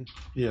time in.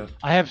 Yeah.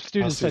 I have I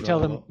students, see I that a tell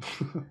them,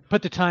 lot.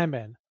 put the time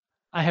in.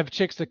 I have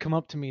chicks that come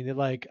up to me, they're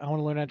like, I want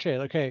to learn how to trade.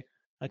 Okay,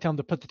 I tell them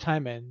to put the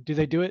time in. Do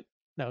they do it?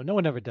 No, no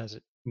one ever does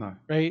it, No.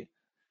 right?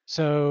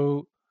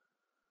 So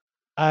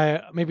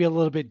I maybe a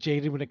little bit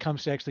jaded when it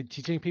comes to actually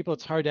teaching people.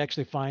 It's hard to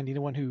actually find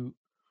anyone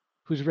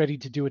who's ready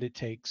to do what it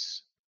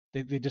takes.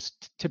 They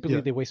just typically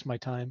Yeah. they waste my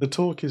time. The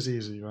talk is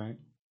easy, right?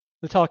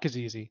 The talk is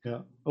easy.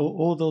 Yeah.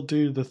 Or they'll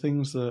do the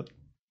things that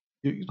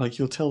like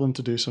you'll tell them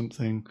to do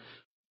something,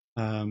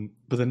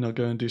 but then they'll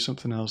go and do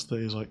something else that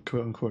is like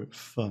quote unquote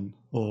fun,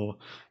 or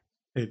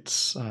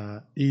it's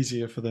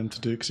easier for them to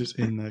do because it's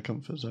in their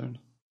comfort zone.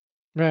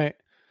 Right.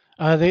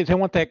 They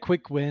want that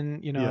quick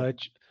win, Yeah.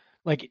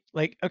 like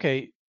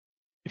okay,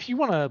 if you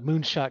want to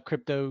moonshot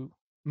crypto,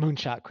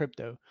 moonshot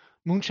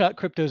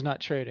crypto is not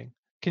trading.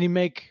 Can you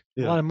make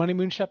a Yeah. lot of money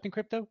moonshoting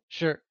crypto?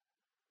 Sure,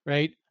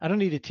 right? I don't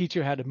need to teach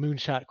you how to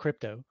moonshot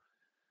crypto.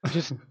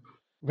 Just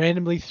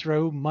randomly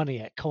throw money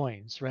at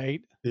coins,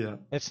 right? Yeah.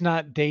 That's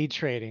not day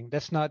trading.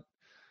 That's not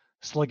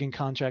slugging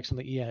contracts on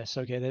the ES.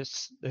 Okay,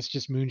 that's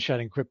just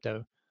moonshotting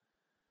crypto.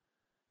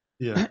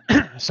 Yeah.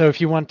 So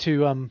if you want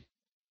to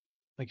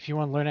if you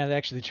want to learn how to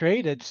actually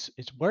trade, it's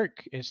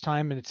work, it's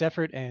time, and it's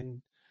effort.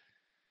 And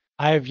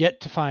I have yet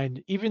to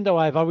find, even though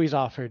I've always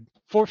offered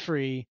for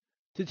free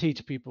to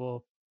teach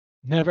people,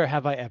 never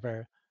have I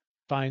ever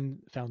found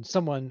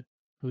someone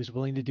who's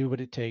willing to do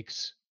what it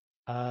takes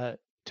uh,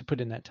 to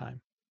put in that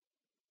time.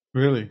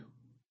 Really.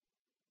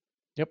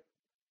 Yep.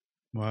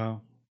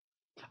 Wow.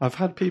 I've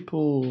had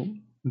people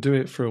do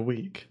it for a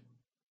week,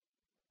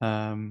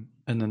 and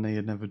then they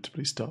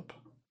inevitably stop.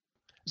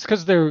 It's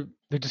because they're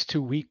just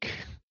too weak.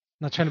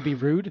 Not trying to be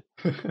rude,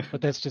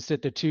 but that's just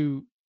it. They're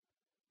too.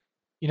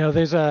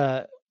 There's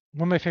a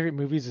one of my favorite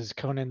movies is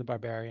Conan the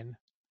Barbarian,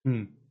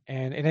 Hmm.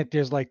 and in it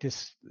there's like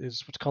this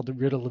is what's called the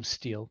riddle of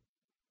steel.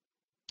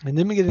 And in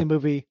the beginning of the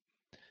movie,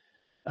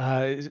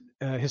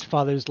 his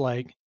father's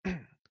like,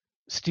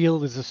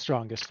 steel is the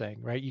strongest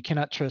thing, right? You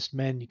cannot trust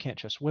men, you can't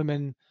trust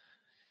women,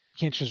 you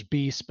can't trust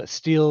beasts, but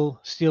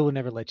steel will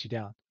never let you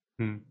down.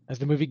 Hmm. As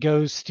the movie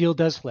goes, steel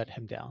does let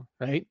him down,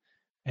 right?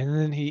 And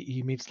then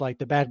he meets like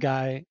the bad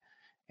guy,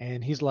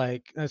 and he's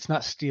like, it's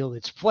not steel,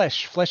 it's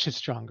flesh. Flesh is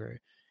stronger.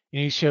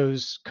 And he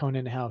shows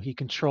Conan how he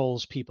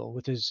controls people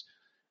with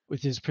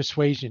his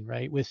persuasion,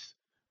 right? With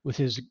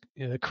his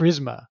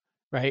charisma.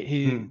 right?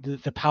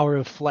 Mm. The power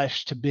of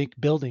flesh to make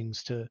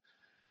buildings, to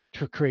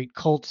create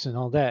cults and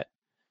all that.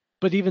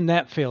 But even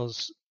that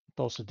falls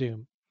to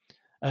doom.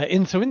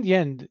 And so in the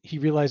end, he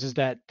realizes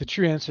that the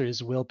true answer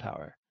is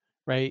willpower,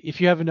 right?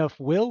 If you have enough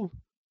will,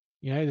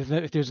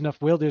 if there's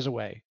enough will, there's a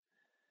way.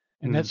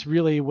 And Mm. that's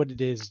really what it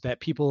is, that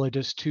people are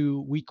just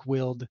too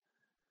weak-willed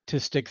to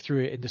stick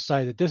through it and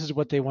decide that this is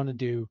what they want to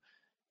do,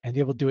 and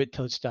they will do it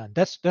till it's done.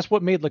 That's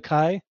what made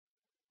Lakai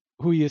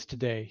who he is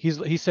today.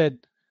 He said,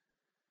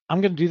 "I'm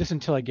going to do this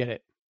until I get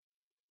it,"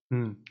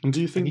 Mm. And do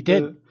you and he think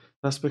did. that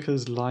that's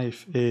because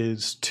life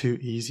is too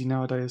easy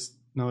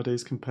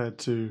nowadays compared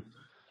to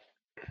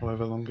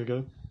however long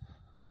ago?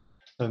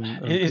 And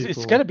It's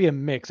got people, to be a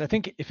mix. I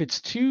think if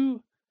it's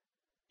too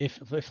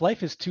if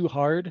life is too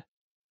hard,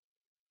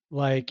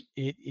 like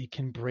it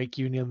can break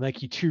you and it'll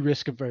make you too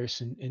risk averse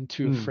and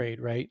too mm.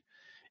 afraid, right?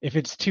 If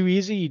it's too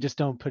easy, you just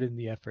don't put in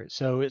the effort.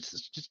 So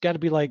it's just got to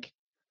be like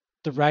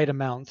the right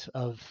amount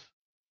of,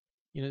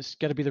 it's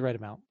got to be the right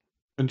amount.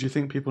 And do you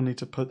think people need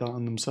to put that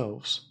on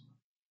themselves?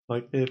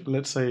 Like, if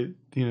let's say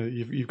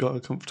you've got a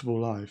comfortable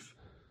life,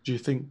 do you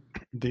think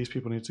these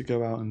people need to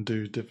go out and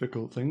do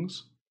difficult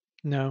things?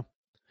 No,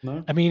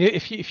 No. I mean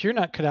if you're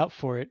not cut out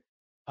for it,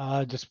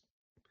 just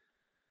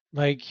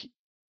like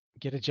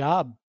get a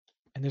job,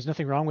 and there's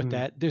nothing wrong with Mm.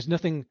 that.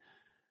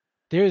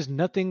 There is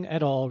nothing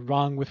at all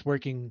wrong with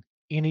working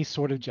any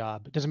sort of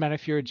job. It doesn't matter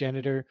if you're a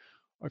janitor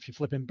or if you're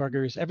flipping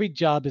burgers. Every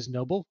job is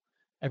noble.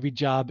 Every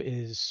job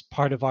is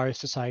part of our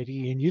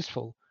society and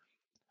useful.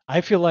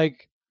 I feel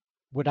like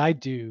what I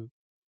do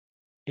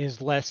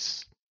is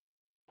less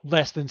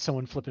than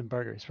someone flipping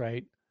burgers,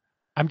 right?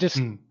 I'm just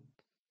Mm.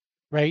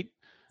 right.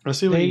 I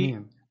see what you They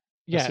mean. I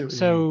Yeah, see what you mean.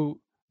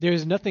 so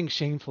there's nothing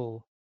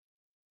shameful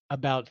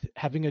about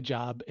having a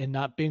job and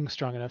not being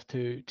strong enough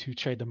to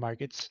trade the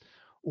markets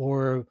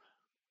or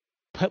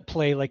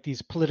play like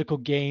these political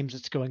games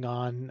that's going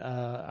on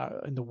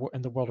in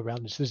the world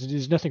around us.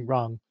 There's nothing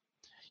wrong.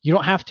 You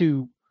don't have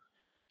to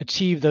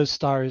achieve those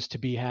stars to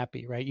be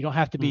happy, right? You don't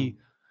have to Mm. be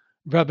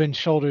rubbing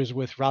shoulders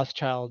with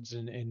Rothschilds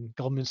and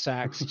Goldman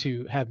Sachs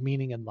to have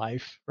meaning in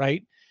life,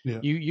 right? Yeah.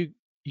 You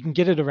can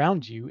get it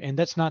around you, and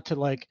that's not to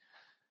like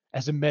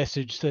as a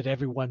message that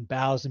everyone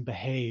bows and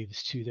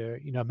behaves to their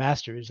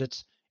masters.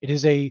 It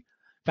is a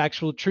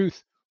factual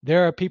truth.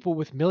 There are people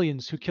with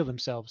millions who kill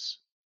themselves,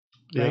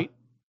 Yeah.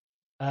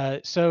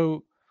 right?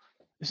 So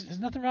there's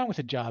nothing wrong with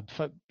a job.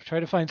 Try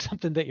to find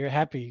something that you're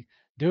happy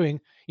doing.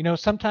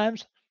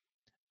 Sometimes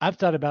I've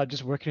thought about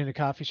just working in a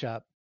coffee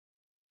shop.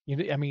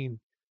 I mean,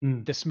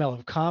 Mm. the smell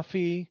of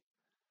coffee,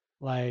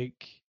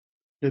 like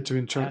Get to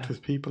interact uh,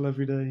 with people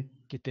every day.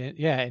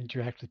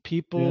 interact with Yeah.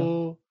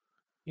 people.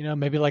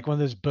 Maybe like one of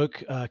those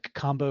book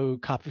combo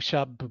coffee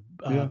shop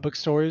Yeah.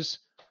 bookstores.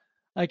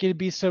 Like it'd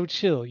be so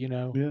chill.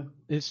 Yeah.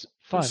 It's Get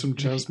fun. some And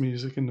if you jazz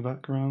music in the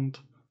background.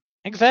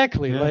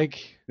 exactly Yeah.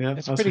 like Yeah.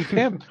 it's pretty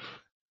pimp.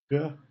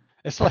 Yeah.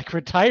 It's like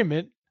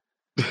retirement.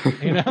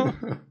 You know.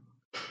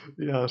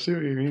 Yeah, I see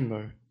what you mean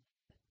though.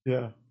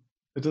 Yeah.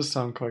 It does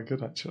sound quite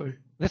good actually.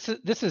 This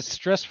is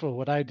stressful.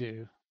 What I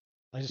do.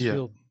 I just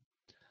Yeah.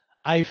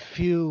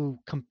 feel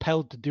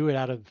compelled to do it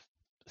out of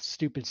a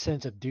stupid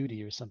sense of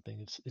duty or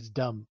something. It's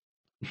dumb.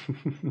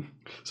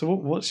 So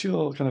what's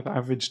your kind of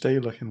average day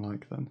looking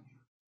like then?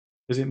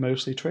 Is it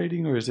mostly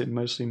trading or is it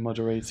mostly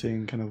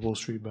moderating kind of Wall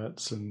Street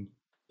bets and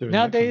doing that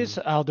kind Nowadays,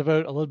 of I'll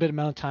devote a little bit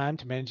amount of time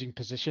to managing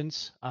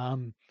positions.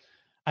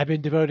 I've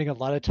been devoting a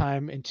lot of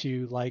time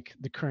into like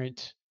the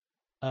current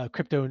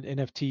crypto and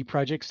NFT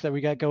projects that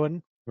we got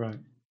going, right.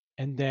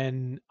 and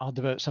then I'll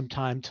devote some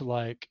time to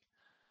like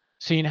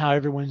seeing how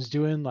everyone's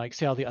doing, like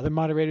see how the other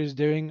moderators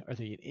doing. Are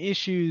there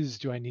issues?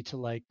 Do I need to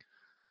like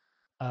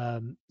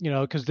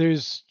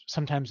because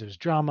sometimes there's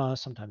drama,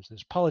 sometimes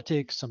there's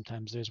politics,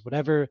 sometimes there's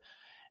whatever,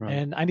 Right.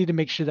 and I need to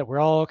make sure that we're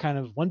all kind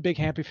of one big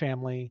happy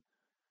family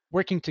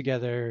working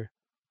together.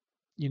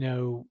 You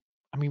know,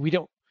 I mean, we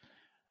don't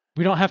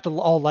have to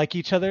all like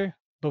each other,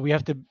 but we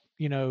have to,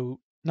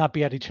 not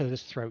be at each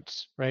other's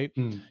throats, right?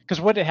 Mm.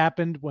 Because what had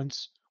happened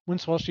once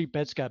Wall Street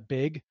Bets got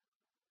big,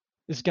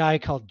 this guy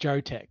called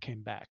Jartek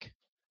came back.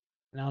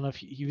 And I don't know if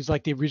he was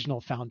like the original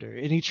founder,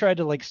 and he tried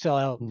to like sell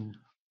out Mm.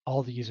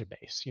 all the user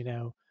base.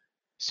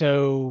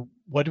 So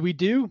what do we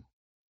do?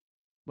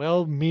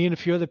 Well, me and a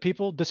few other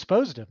people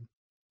deposed him.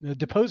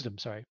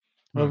 Sorry.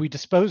 Well, Right. we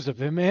disposed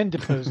of him and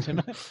deposed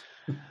him,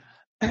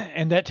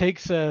 and that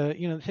takes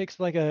it takes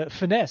like a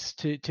finesse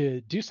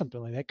to do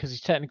something like that because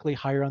he's technically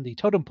higher on the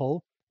totem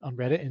pole on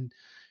Reddit, and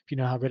if you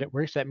know how Reddit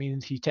works, that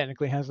means he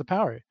technically has the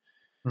power.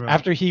 Right.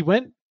 After he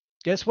went,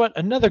 guess what?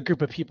 Another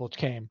group of people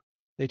came.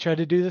 They tried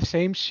to do the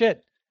same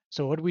shit.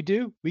 So what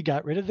do? We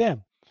got rid of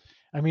them.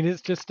 I mean, it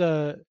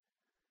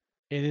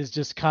is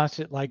just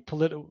constant like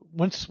political.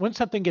 Once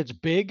something gets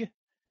big,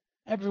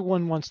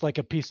 everyone wants like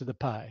a piece of the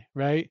pie,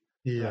 right?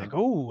 They're Yeah. like,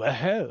 oh,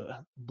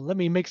 hell, let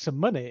me make some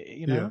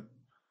money. Yeah.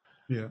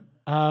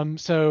 Yeah.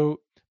 So,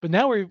 but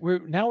now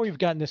we've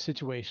gotten this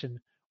situation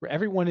where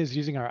everyone is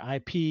using our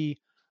IP,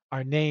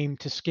 our name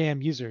to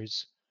scam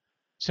users.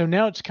 So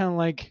now it's kind of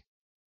like,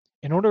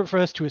 in order for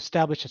us to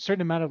establish a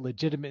certain amount of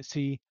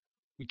legitimacy,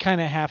 we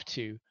kind of have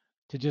to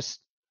just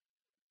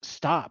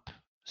stop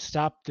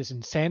this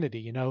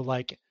insanity.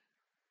 Like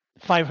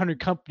 500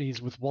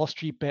 companies with Wall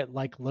Street Bet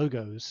like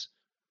logos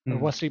or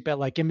Wall Mm. Street Bet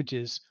like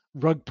images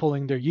rug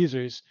pulling their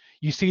users.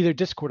 You see their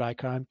Discord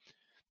icon,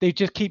 they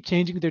just keep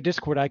changing their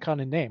Discord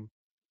icon and name,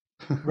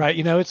 right?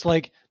 It's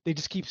like they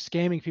just keep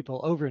scamming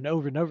people over and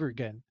over and over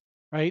again,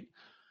 right?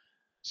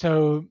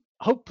 So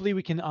hopefully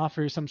we can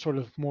offer some sort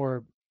of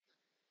more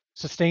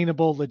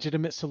sustainable,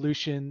 legitimate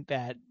solution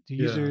that the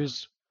Yeah.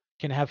 users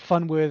can have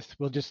fun with.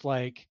 We'll just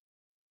like,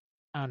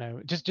 I don't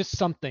know, just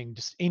something,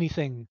 just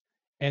anything,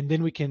 and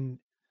then we can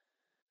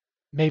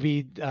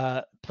maybe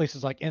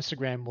places like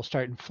Instagram will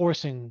start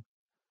enforcing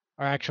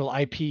our actual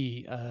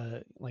IP,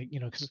 like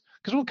because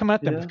we'll come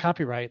at them with Yeah.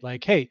 copyright,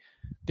 like, hey,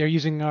 they're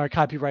using our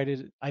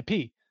copyrighted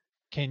IP.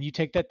 Can you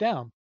take that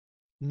down?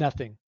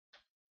 Nothing.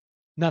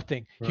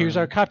 Nothing. Here's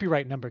our Right.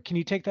 copyright number. Can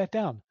you take that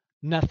down?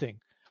 Nothing.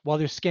 While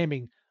they're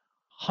scamming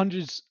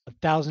hundreds of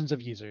thousands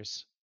of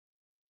users.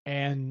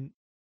 And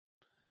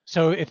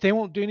so if they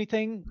won't do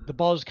anything, the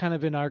ball's kind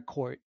of in our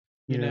court,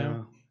 you know?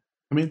 Yeah.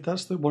 I mean,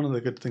 that's one of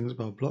the good things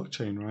about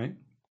blockchain, right?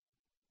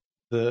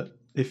 That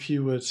if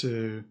you were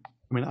to,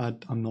 I mean,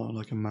 I'm not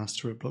like a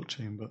master at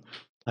blockchain, but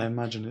I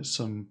imagine it's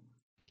some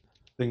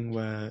thing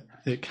where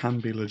it can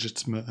be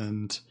legitimate,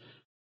 and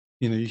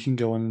you can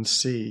go on and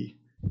see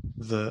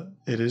that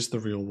it is the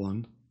real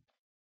one,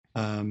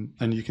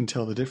 and you can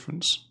tell the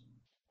difference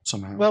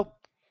somehow. Well,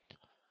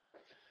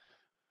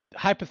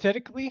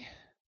 hypothetically,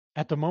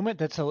 at the moment,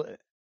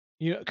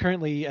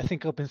 currently I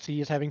think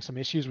OpenSea is having some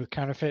issues with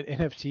counterfeit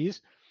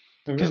NFTs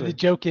Oh, because the really?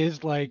 joke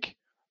is like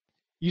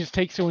you just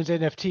take someone's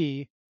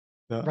NFT,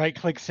 Yeah. right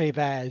click save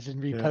as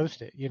and Yeah.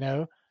 repost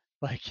it.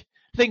 Like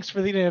thanks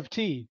for the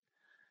NFT.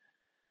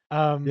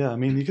 Yeah. Um, I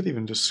mean, you could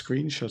even just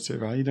screenshot it,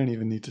 right? You don't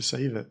even need to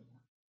save it.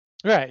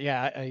 right,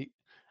 yeah,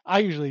 I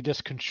usually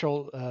just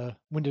control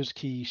Windows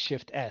key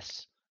Shift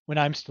S when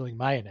I'm stealing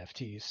my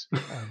NFTs.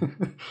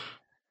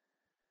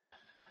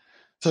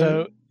 So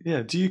So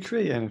yeah, do you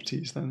create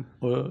NFTs then,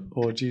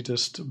 or do you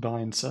just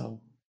buy and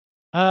sell?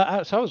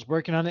 so I was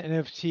working on an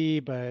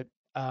NFT, but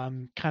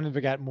kind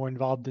of got more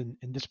involved in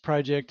this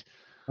project.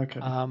 Okay.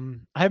 I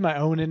have my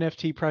own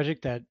NFT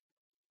project that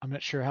I'm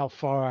not sure how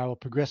far I will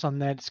progress on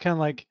that. It's kind of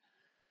like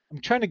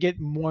I'm trying to get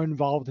more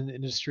involved in the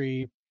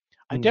industry.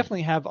 I Mm.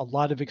 definitely have a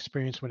lot of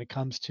experience when it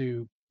comes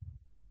to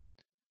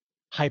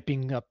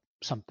hyping up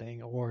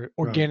something or Right.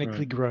 organically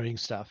Right. growing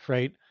stuff,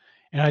 right?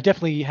 And I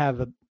definitely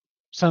have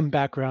some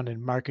background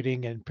in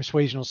marketing and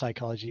persuasional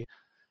psychology.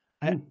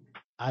 I, Mm.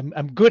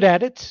 I'm good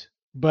at it,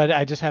 but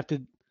I just have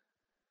to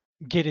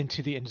get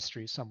into the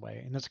industry some way,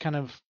 and that's kind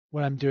of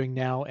what I'm doing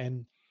now.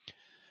 And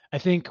I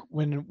think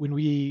when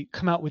we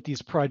come out with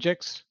these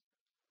projects,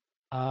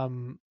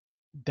 um,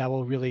 that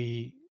will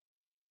really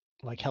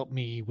like help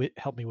me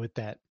with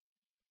that.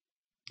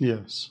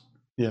 Yes.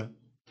 Yeah.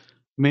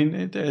 I mean,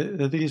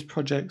 are these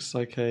projects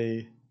like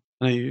a?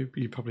 I know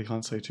you probably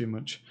can't say too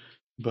much,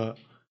 but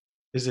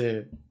is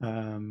it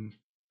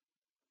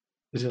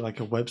is it like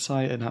a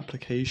website, an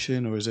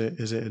application, or is it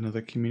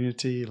another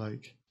community?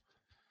 Like,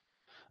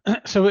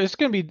 So it's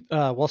going to be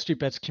Wall Street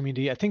Bets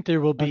community. I think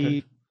there will okay,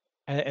 be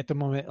at the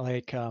moment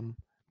like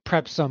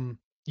perhaps some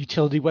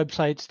utility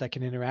websites that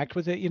can interact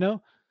with it.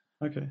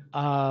 okay,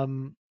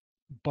 Um,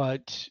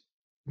 but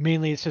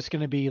mainly it's just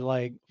going to be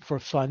like for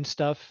fun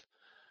stuff.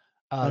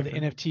 The okay,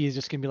 NFT is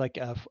just going to be like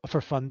a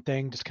for fun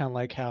thing, just kind of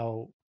like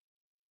how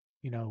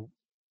you know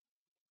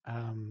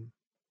um,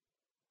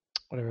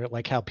 whatever,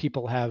 like how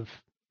people have.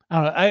 I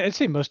don't know. I'd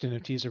say most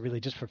NFTs are really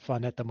just for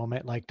fun at the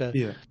moment, like the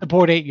yeah, the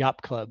Bored Ape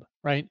Yacht Club,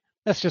 right?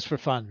 That's just for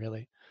fun,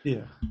 really.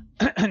 yeah,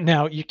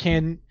 Now you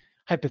can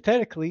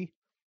hypothetically,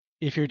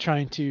 if you're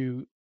trying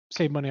to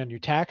save money on your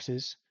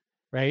taxes,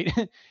 right,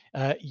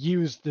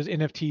 use the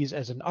NFTs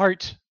as an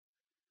art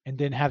and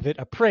then have it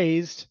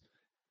appraised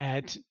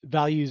at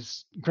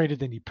values greater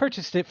than you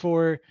purchased it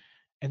for,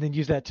 and then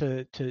use that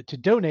to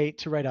donate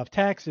to write off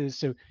taxes.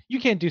 So you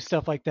can't do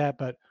stuff like that,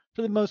 but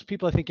for the most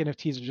people, I think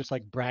NFTs are just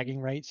like bragging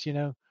rights.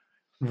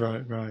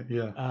 right, right,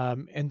 yeah,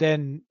 And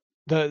then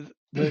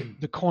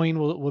the coin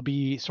will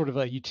be sort of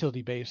a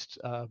utility based,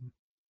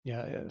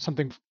 yeah,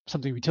 something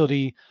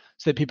utility,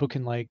 so that people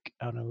can like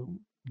I don't know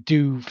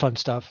do fun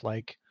stuff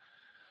like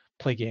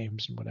play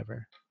games and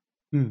whatever.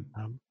 mm,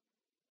 Um,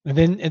 and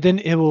then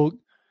it will.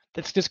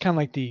 That's just kind of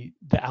like the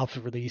alpha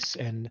release,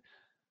 and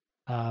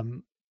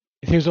um,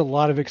 there's a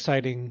lot of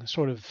exciting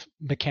sort of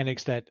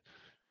mechanics that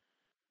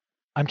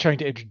I'm trying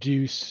to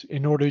introduce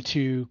in order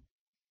to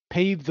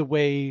pave the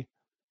way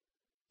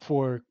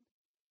for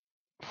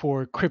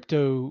real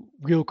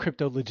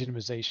crypto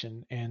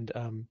legitimization and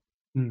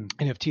mm,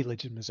 NFT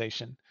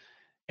legitimization.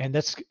 And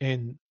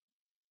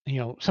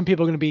some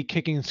people are going to be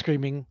kicking and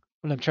screaming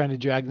when I'm trying to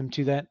drag them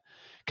to that,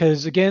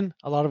 because again,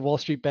 a lot of Wall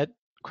Street bet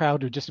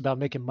crowd are just about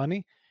making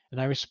money, and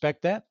I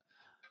respect that.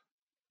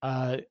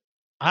 uh,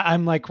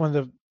 I'm like one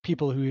of the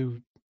people who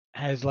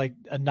has like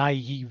a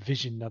naive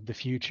vision of the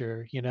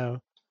future.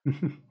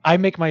 I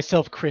make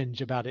myself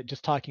cringe about it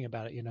just talking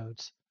about it.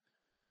 It's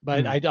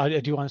but mm. I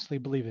do honestly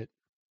believe it.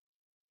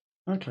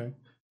 Okay.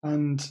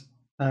 And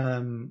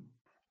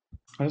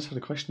I just had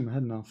a question in my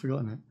head and I've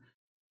forgotten it.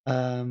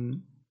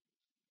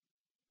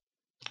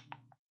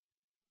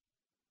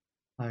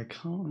 I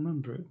can't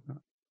remember it.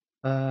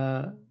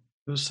 There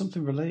was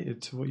something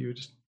related to what you were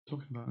just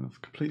talking about, and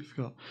I've completely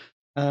forgot.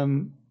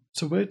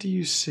 So where do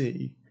you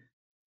see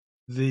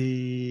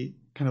the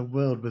kind of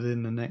world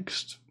within the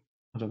next,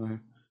 I don't know,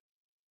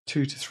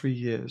 2 to 3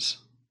 years?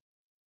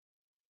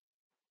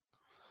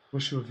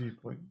 What's your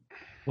viewpoint?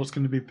 What's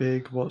going to be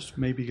big? What's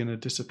maybe going to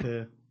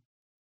disappear?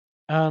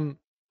 Are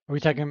we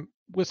talking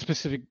what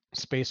specific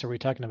space are we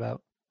talking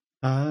about?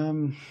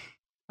 Um,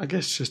 I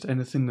guess just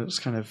anything that's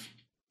kind of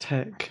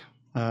tech.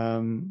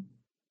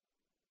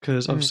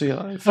 Because Mm. obviously,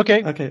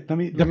 Okay, okay. the Let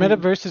me.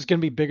 metaverse is going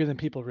to be bigger than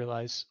people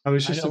realize. I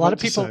was just about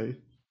to say,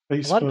 A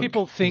lot of Facebook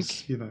people is, think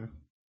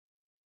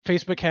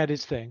Facebook had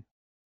its thing.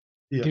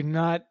 yeah. Do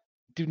not,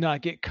 do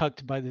not get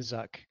cucked by the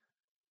Zuck.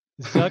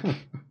 Zuck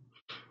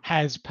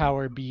has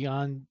power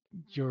beyond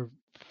your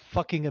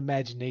fucking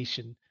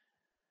imagination.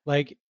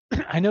 Like,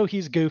 I know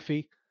he's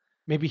goofy.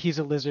 Maybe he's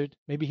a lizard.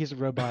 Maybe he's a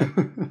robot.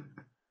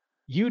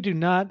 You do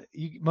not,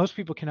 most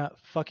people cannot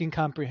fucking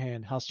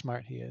comprehend how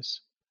smart he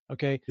is.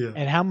 Okay? Yeah,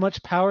 And how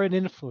much power and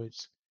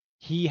influence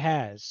he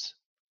has.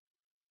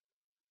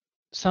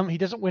 He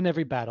doesn't win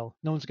every battle.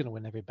 No one's going to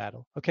win every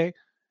battle. Okay?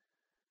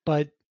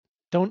 But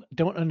don't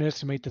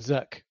underestimate the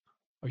Zuck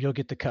or you'll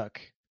get the cuck.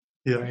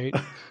 yeah, Right?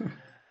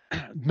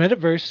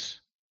 Metaverse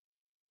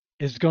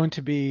is going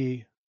to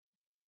be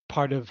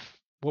part of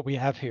what we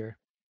have here.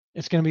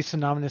 It's going to be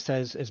synonymous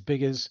as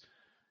big as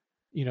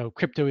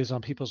crypto is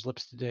on people's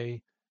lips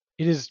today.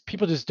 It is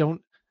people just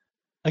don't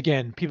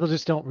people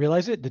just don't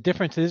realize it. The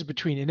difference is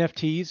between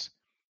NFTs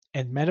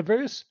and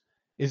metaverse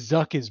is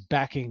Zuck is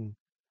backing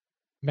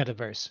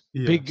metaverse.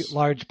 Big yes.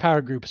 large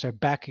power groups are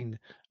backing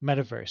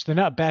metaverse. They're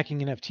not backing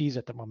NFTs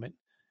at the moment.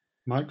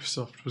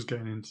 Microsoft was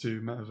getting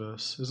into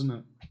metaverse, isn't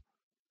it?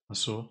 I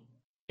saw.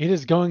 It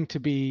is going to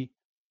be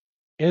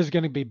it is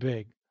going to be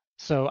big.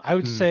 So I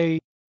would Hmm. say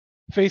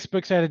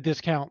Facebook's at a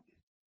discount,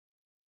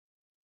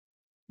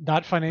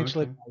 not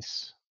financial Okay.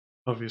 advice.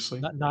 Obviously.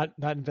 Not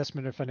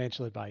investment or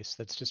financial advice.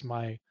 That's just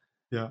my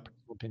Yeah.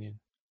 personal opinion.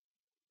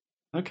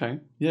 Okay.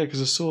 Yeah,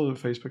 because I saw that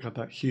Facebook had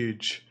that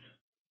huge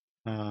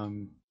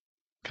um,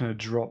 kind of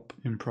drop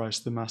in price,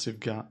 the massive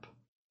gap.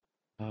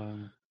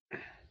 Um,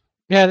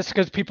 Yeah, that's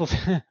because people,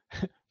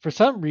 for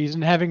some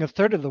reason, having a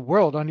third of the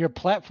world on your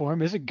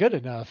platform isn't good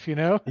enough. For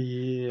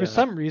yeah.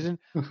 some reason,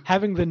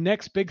 having the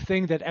next big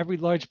thing that every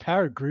large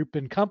power group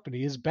and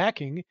company is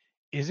backing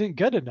isn't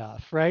good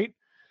enough, right?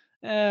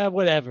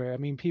 Whatever. I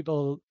mean,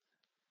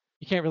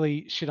 you can't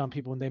really shit on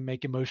people when they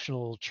make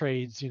emotional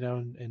trades,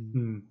 and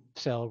Hmm.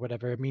 sell or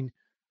whatever. I mean,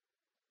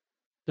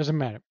 doesn't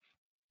matter.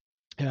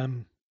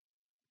 Um,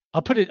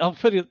 I'll put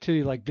it to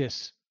you like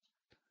this.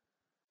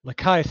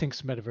 Lakai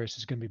thinks metaverse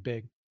is going to be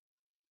big.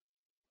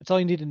 That's all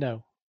you need to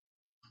know.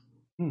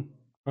 Hmm.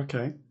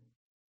 Okay.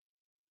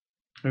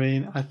 I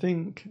mean, I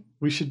think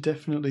we should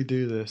definitely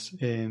do this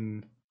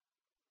in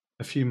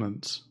a few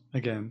months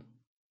again,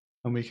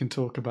 and we can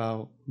talk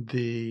about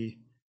the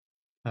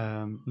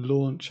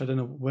launch. I don't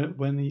know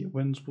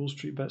when's Wall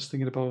Street Bets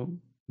thinking about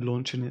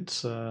launching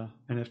its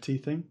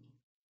NFT thing.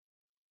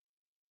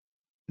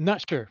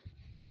 Not sure.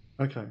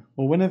 Okay,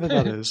 well, whenever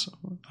that is,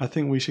 I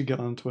think we should get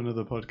on to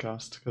another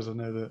podcast because I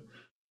know that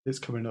it's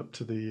coming up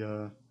to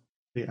the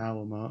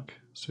hour mark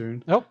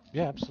soon. Oh,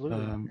 yeah,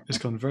 absolutely. It's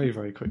gone very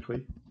very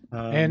quickly.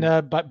 And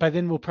Um, by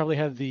then we'll probably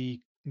have the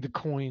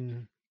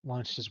coin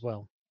launched as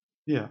well.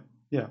 yeah,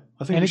 yeah.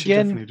 I think And we should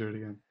again, definitely do it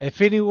again.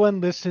 if anyone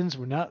listens,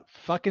 we're not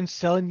fucking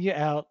selling you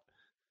out.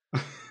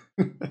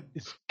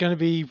 It's gonna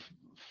be,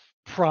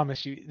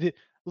 promise you,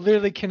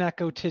 literally cannot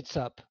go tits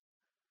up.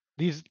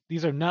 These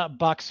are not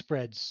box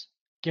spreads,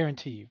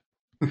 guarantee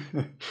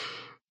you.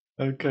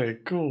 Okay,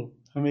 cool.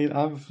 I mean,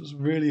 I've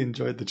really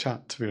enjoyed the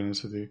chat, to be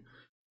honest with you.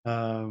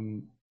 I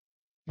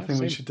Yeah, think we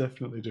same. should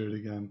definitely do it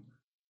again.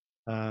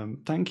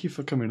 Thank you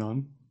for coming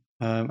on.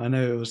 I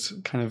know it was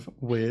kind of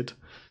weird.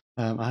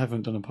 I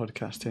haven't done a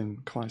podcast in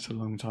quite a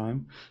long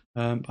time,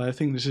 but I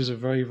think this is a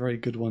very, very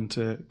good one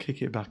to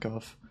kick it back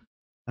off.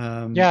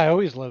 Yeah, Um, I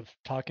always love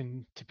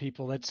talking to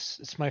people.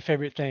 It's my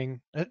favorite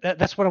thing.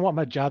 That's what I want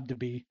my job to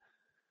be.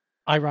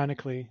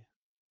 Ironically,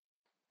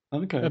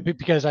 okay,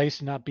 because I used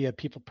to not be a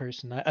people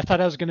person. I thought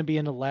I was going to be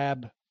in a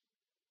lab,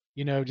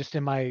 just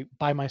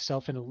by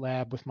myself in a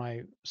lab with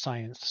my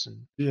science,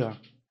 and yeah. here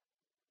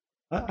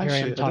I am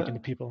Actually, talking to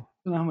people.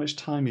 don't know how much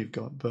time you've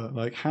got, but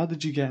like, how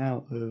did you get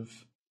out of,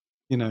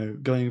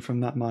 going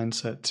from that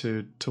mindset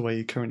to where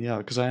you currently are?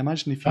 Because I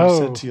imagine if you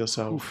said Oh, to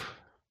yourself, oof.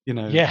 you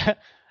know, Yeah.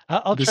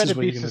 I'll this try is to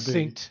where be you're going to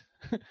be. succinct.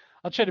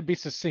 I'll try to be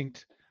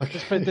succinct. Let's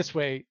put it Okay. this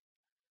way.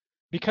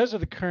 Because of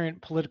the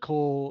current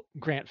political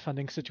grant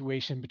funding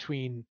situation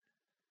between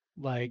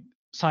like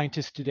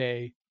scientists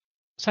today,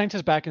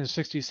 scientists back in the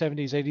 60s,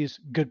 70s, 80s,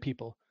 good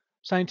people.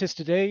 Scientists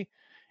today,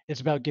 it's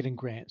about getting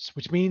grants,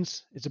 which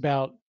means it's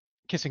about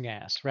kissing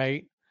ass,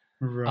 right?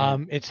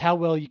 Right. It's how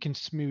well you can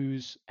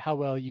smooth, how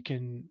well you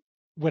can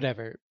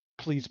whatever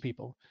please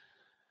people.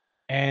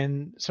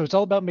 And so it's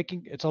all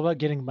about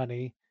getting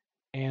money,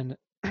 and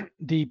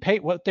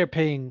what they're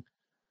paying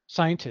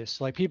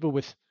scientists, like people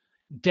with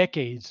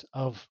decades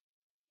of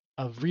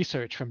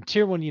research from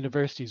tier one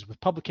universities with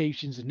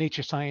publications in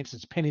Nature Science,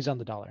 it's pennies on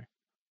the dollar.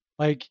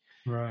 Like,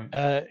 Right.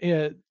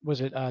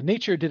 was it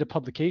Nature did a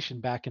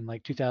publication back in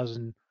like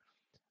 2000,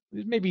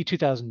 maybe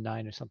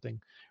 2009 or something,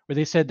 where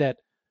they said that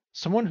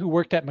someone who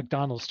worked at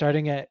McDonald's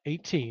starting at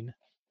 18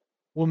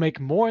 will make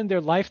more in their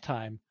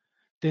lifetime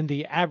than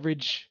the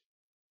average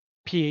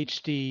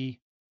PhD,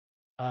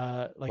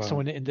 like Wow.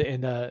 someone in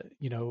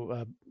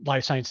the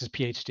life sciences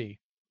PhD,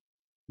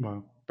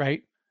 Wow.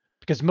 right?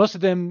 Because most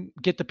of them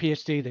get the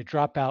PhD, they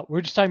drop out.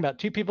 We're just talking about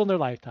two people in their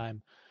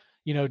lifetime.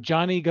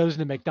 Johnny goes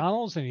into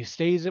McDonald's and he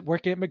stays at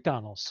working at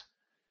McDonald's.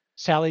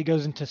 Sally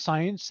goes into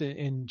science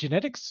in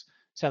genetics.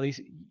 Sally,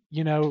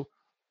 you know,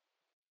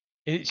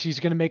 she's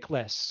going to make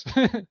less.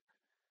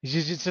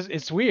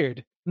 It's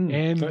weird. That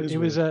And is it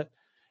was weird.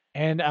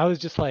 and I was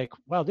just like,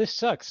 wow, this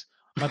sucks.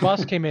 My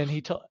boss came in,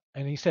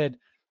 and he said,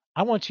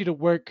 I want you to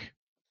work,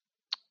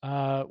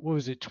 what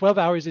was it, 12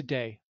 hours a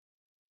day.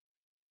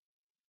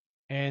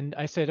 And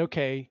I said,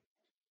 okay,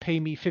 pay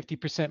me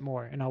 50%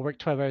 more and I'll work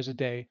 12 hours a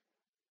day.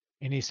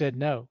 And he said,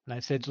 no. And I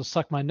said, you'll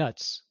suck my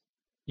nuts.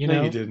 You No,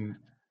 you know, didn't.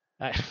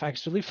 I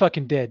actually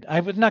fucking did. I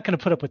was not going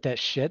to put up with that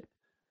shit.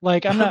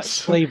 Like, I'm That's not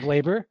so, slave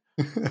labor.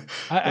 I,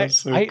 I, that's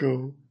so I,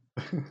 cool.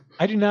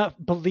 I do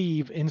not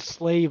believe in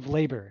slave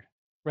labor,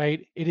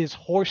 right? It is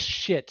horse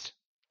shit.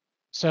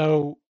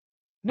 So,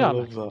 I no, I'm not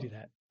love going that. to do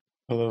that.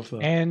 I love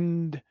that.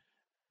 And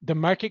the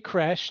market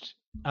crashed.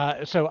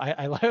 So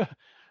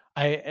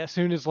as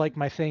soon as like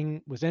my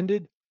thing was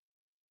ended,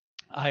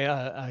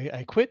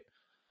 I quit,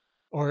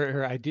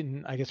 or I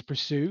didn't, I guess,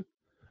 pursue.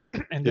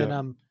 And then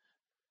Yeah.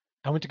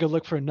 I went to go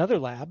look for another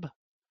lab,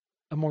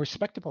 a more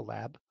respectable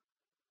lab.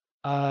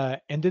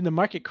 And then the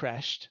market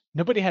crashed.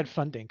 Nobody had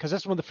funding because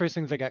that's one of the first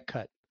things that got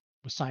cut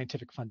was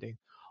scientific funding.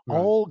 Right.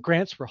 All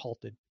grants were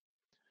halted,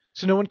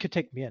 so no one could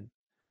take me in.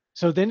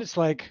 So then it's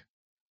like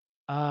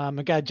I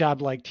got a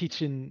job like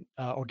teaching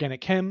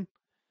organic chem,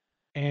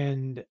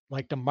 and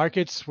like the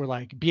markets were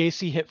like BAC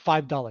hit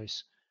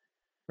 $5,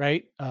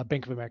 right?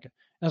 Bank of America.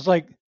 And I was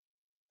like,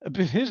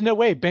 there's no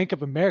way Bank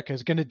of America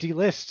is going to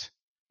delist.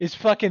 It's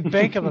fucking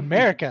Bank of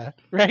America,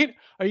 right?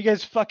 Are you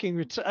guys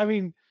fucking? I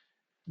mean,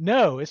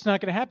 no, it's not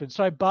going to happen.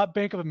 So I bought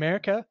Bank of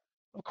America.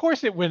 Of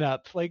course, it went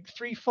up like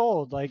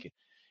threefold, like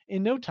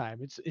in no time.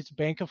 It's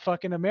Bank of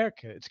fucking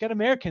America. It's got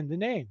America in the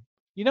name.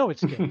 You know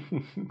it's good.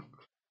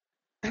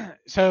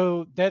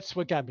 So that's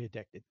what got me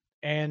addicted,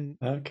 and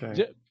Okay.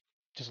 j-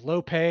 just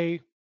low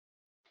pay,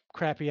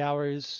 crappy hours,